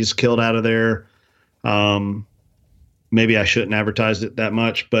 70s killed out of there. Maybe I shouldn't advertise it that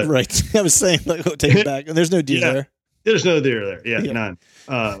much, but right. I was saying, like, take it back. And there's no deer there. There's no deer there. Yeah. None.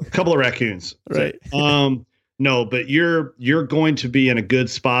 A couple of raccoons. Right. No, but you're going to be in a good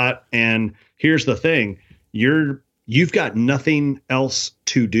spot. And here's the thing: you've got nothing else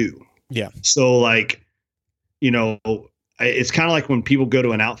to do. Yeah. So, like, you know, it's kind of like when people go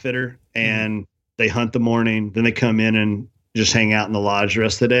to an outfitter and they hunt the morning, then they come in and just hang out in the lodge the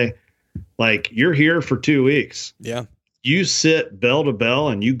rest of the day. Like, you're here for 2 weeks. Yeah. You sit bell to bell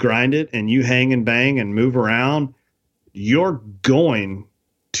and you grind it and you hang and bang and move around. You're going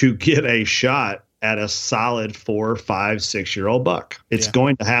to get a shot at a solid 4, 5, 6-year-old buck. It's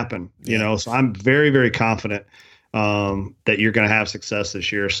going to happen, you know? So I'm very, very confident that you're going to have success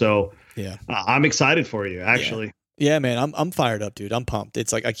this year. So I'm excited for you, actually. Yeah, man, I'm fired up, dude. I'm pumped.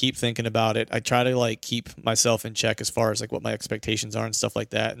 It's like I keep thinking about it. I try to like keep myself in check as far as like what my expectations are and stuff like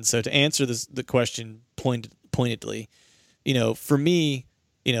that. And so to answer the question pointedly, you know, for me,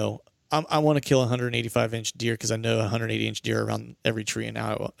 you know, I want to kill a 185-inch deer because I know 180-inch deer around every tree in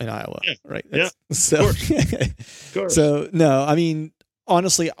Iowa, right? So, of course. So no, I mean,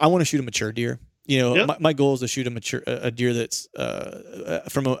 honestly, I want to shoot a mature deer. You know, my goal is to shoot a deer that's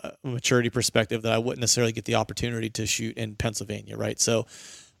from a maturity perspective that I wouldn't necessarily get the opportunity to shoot in Pennsylvania, right? So,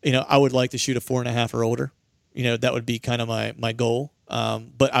 you know, I would like to shoot a 4.5 or older. You know, that would be kind of my goal.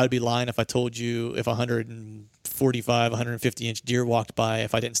 But I would be lying if I told you if 145, 150-inch deer walked by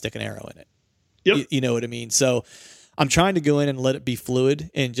if I didn't stick an arrow in it. Yep. You know what I mean? So I'm trying to go in and let it be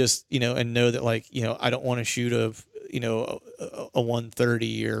fluid and just, you know, and know that, like, you know, I don't want to shoot a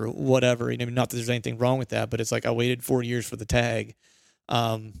 130 or whatever. You know, not that there's anything wrong with that, but it's like I waited 4 years for the tag.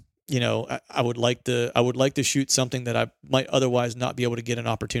 You know, I would like to shoot something that I might otherwise not be able to get an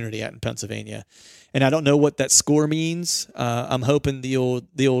opportunity at in Pennsylvania. And I don't know what that score means. I'm hoping the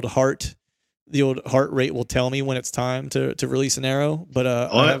old heart rate will tell me when it's time to release an arrow.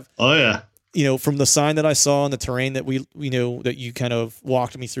 But you know, from the sign that I saw and the terrain that we know that you kind of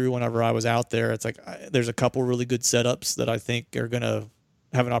walked me through whenever I was out there, it's like there's a couple really good setups that I think are going to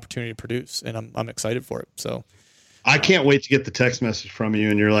have an opportunity to produce, and I'm excited for it. So I can't wait to get the text message from you,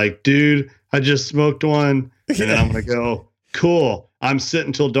 and you're like, dude, I just smoked one, and then I'm going to go, cool. I'm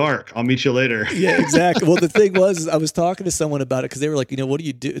sitting till dark. I'll meet you later. Yeah, exactly. Well, the thing was, I was talking to someone about it because they were like, you know, what do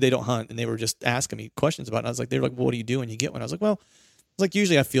you do? They don't hunt, and they were just asking me questions about it. And I was like, they were like, well, what do you do when you get one? I was like, well, it's like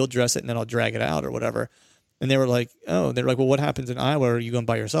usually I field dress it and then I'll drag it out or whatever. And they were like, well, what happens in Iowa? Are you going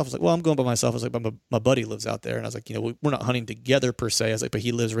by yourself? I was like, well, I'm going by myself. I was like, but my buddy lives out there. And I was like, you know, we're not hunting together per se. I was like, but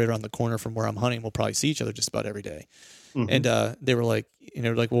he lives right around the corner from where I'm hunting. We'll probably see each other just about every day. Mm-hmm. And they were like, you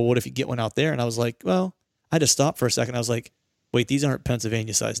know, like, well, what if you get one out there? And I was like, well, I had to stop for a second. I was like, wait, these aren't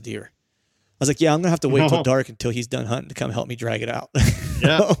Pennsylvania-sized deer. I was like, yeah, I'm going to have to wait till dark until he's done hunting to come help me drag it out.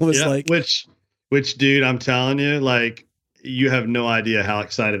 Yeah. I was like, which dude, I'm telling you, like, you have no idea how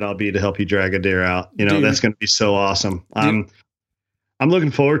excited I'll be to help you drag a deer out. You know, dude, that's going to be so awesome. Dude. I'm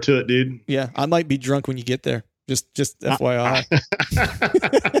looking forward to it, dude. Yeah. I might be drunk when you get there. Just FYI.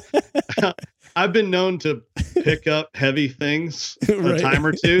 I've been known to pick up heavy things a time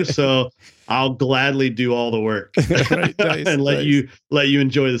or two, so I'll gladly do all the work right, nice, and let you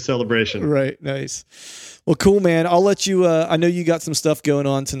enjoy the celebration. Right. Nice. Well, cool, man. I'll let you, I know you got some stuff going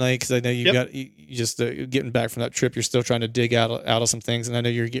on tonight because I know you just getting back from that trip. You're still trying to dig out of some things. And I know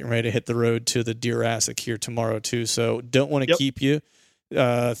you're getting ready to hit the road to the Deer Assoc here tomorrow too. So don't want to keep you.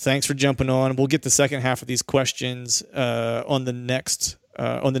 Thanks for jumping on. We'll get the second half of these questions on the next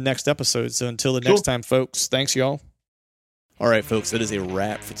episode. So until the next time, folks, thanks y'all. All right, folks, that is a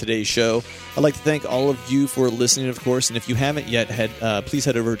wrap for today's show. I'd like to thank all of you for listening, of course. And if you haven't yet, please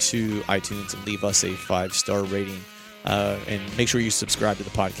head over to iTunes and leave us a 5-star rating. And make sure you subscribe to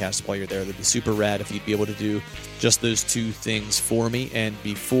the podcast while you're there. That'd be super rad if you'd be able to do just those two things for me. And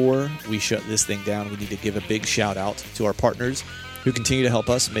before we shut this thing down, we need to give a big shout out to our partners who continue to help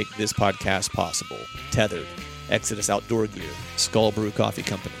us make this podcast possible. Tethered, Exodus Outdoor Gear, Skull Brew Coffee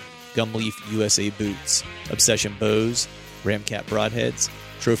Company, Gumleaf USA Boots, Obsession Bows, Ramcat Broadheads,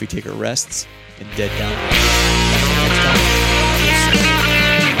 Trophy Taker Rests, and Dead Down.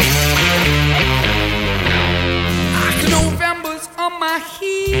 November's on my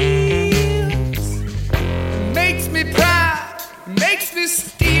heels, makes me proud, makes me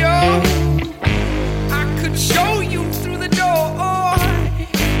steal. I could show you through the door,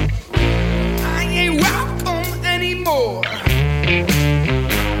 I ain't welcome anymore.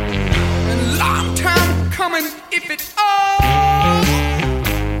 A long time coming, if it all,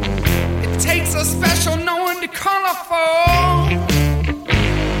 it takes a special knowing to color for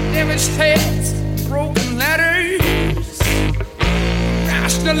damaged heads, broken letters.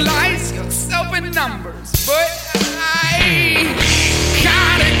 Rationalize yourself in numbers, but I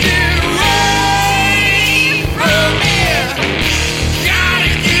gotta get away from here.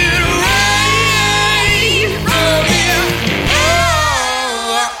 Gotta get away from here.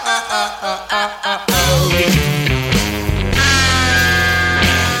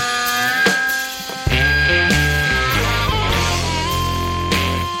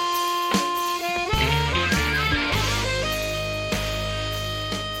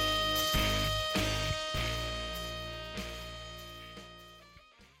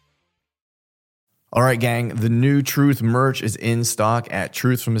 All right, gang, the new Truth merch is in stock at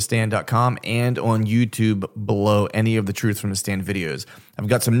truthfromthestand.com and on YouTube below any of the Truth From The Stand videos. I've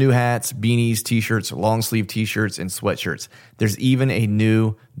got some new hats, beanies, t-shirts, long sleeve t-shirts, and sweatshirts. There's even a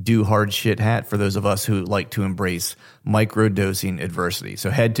new Do Hard Shit hat for those of us who like to embrace micro-dosing adversity.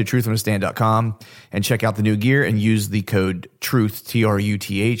 So head to truthfromthestand.com and check out the new gear and use the code TRUTH,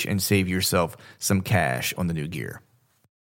 T-R-U-T-H, and save yourself some cash on the new gear.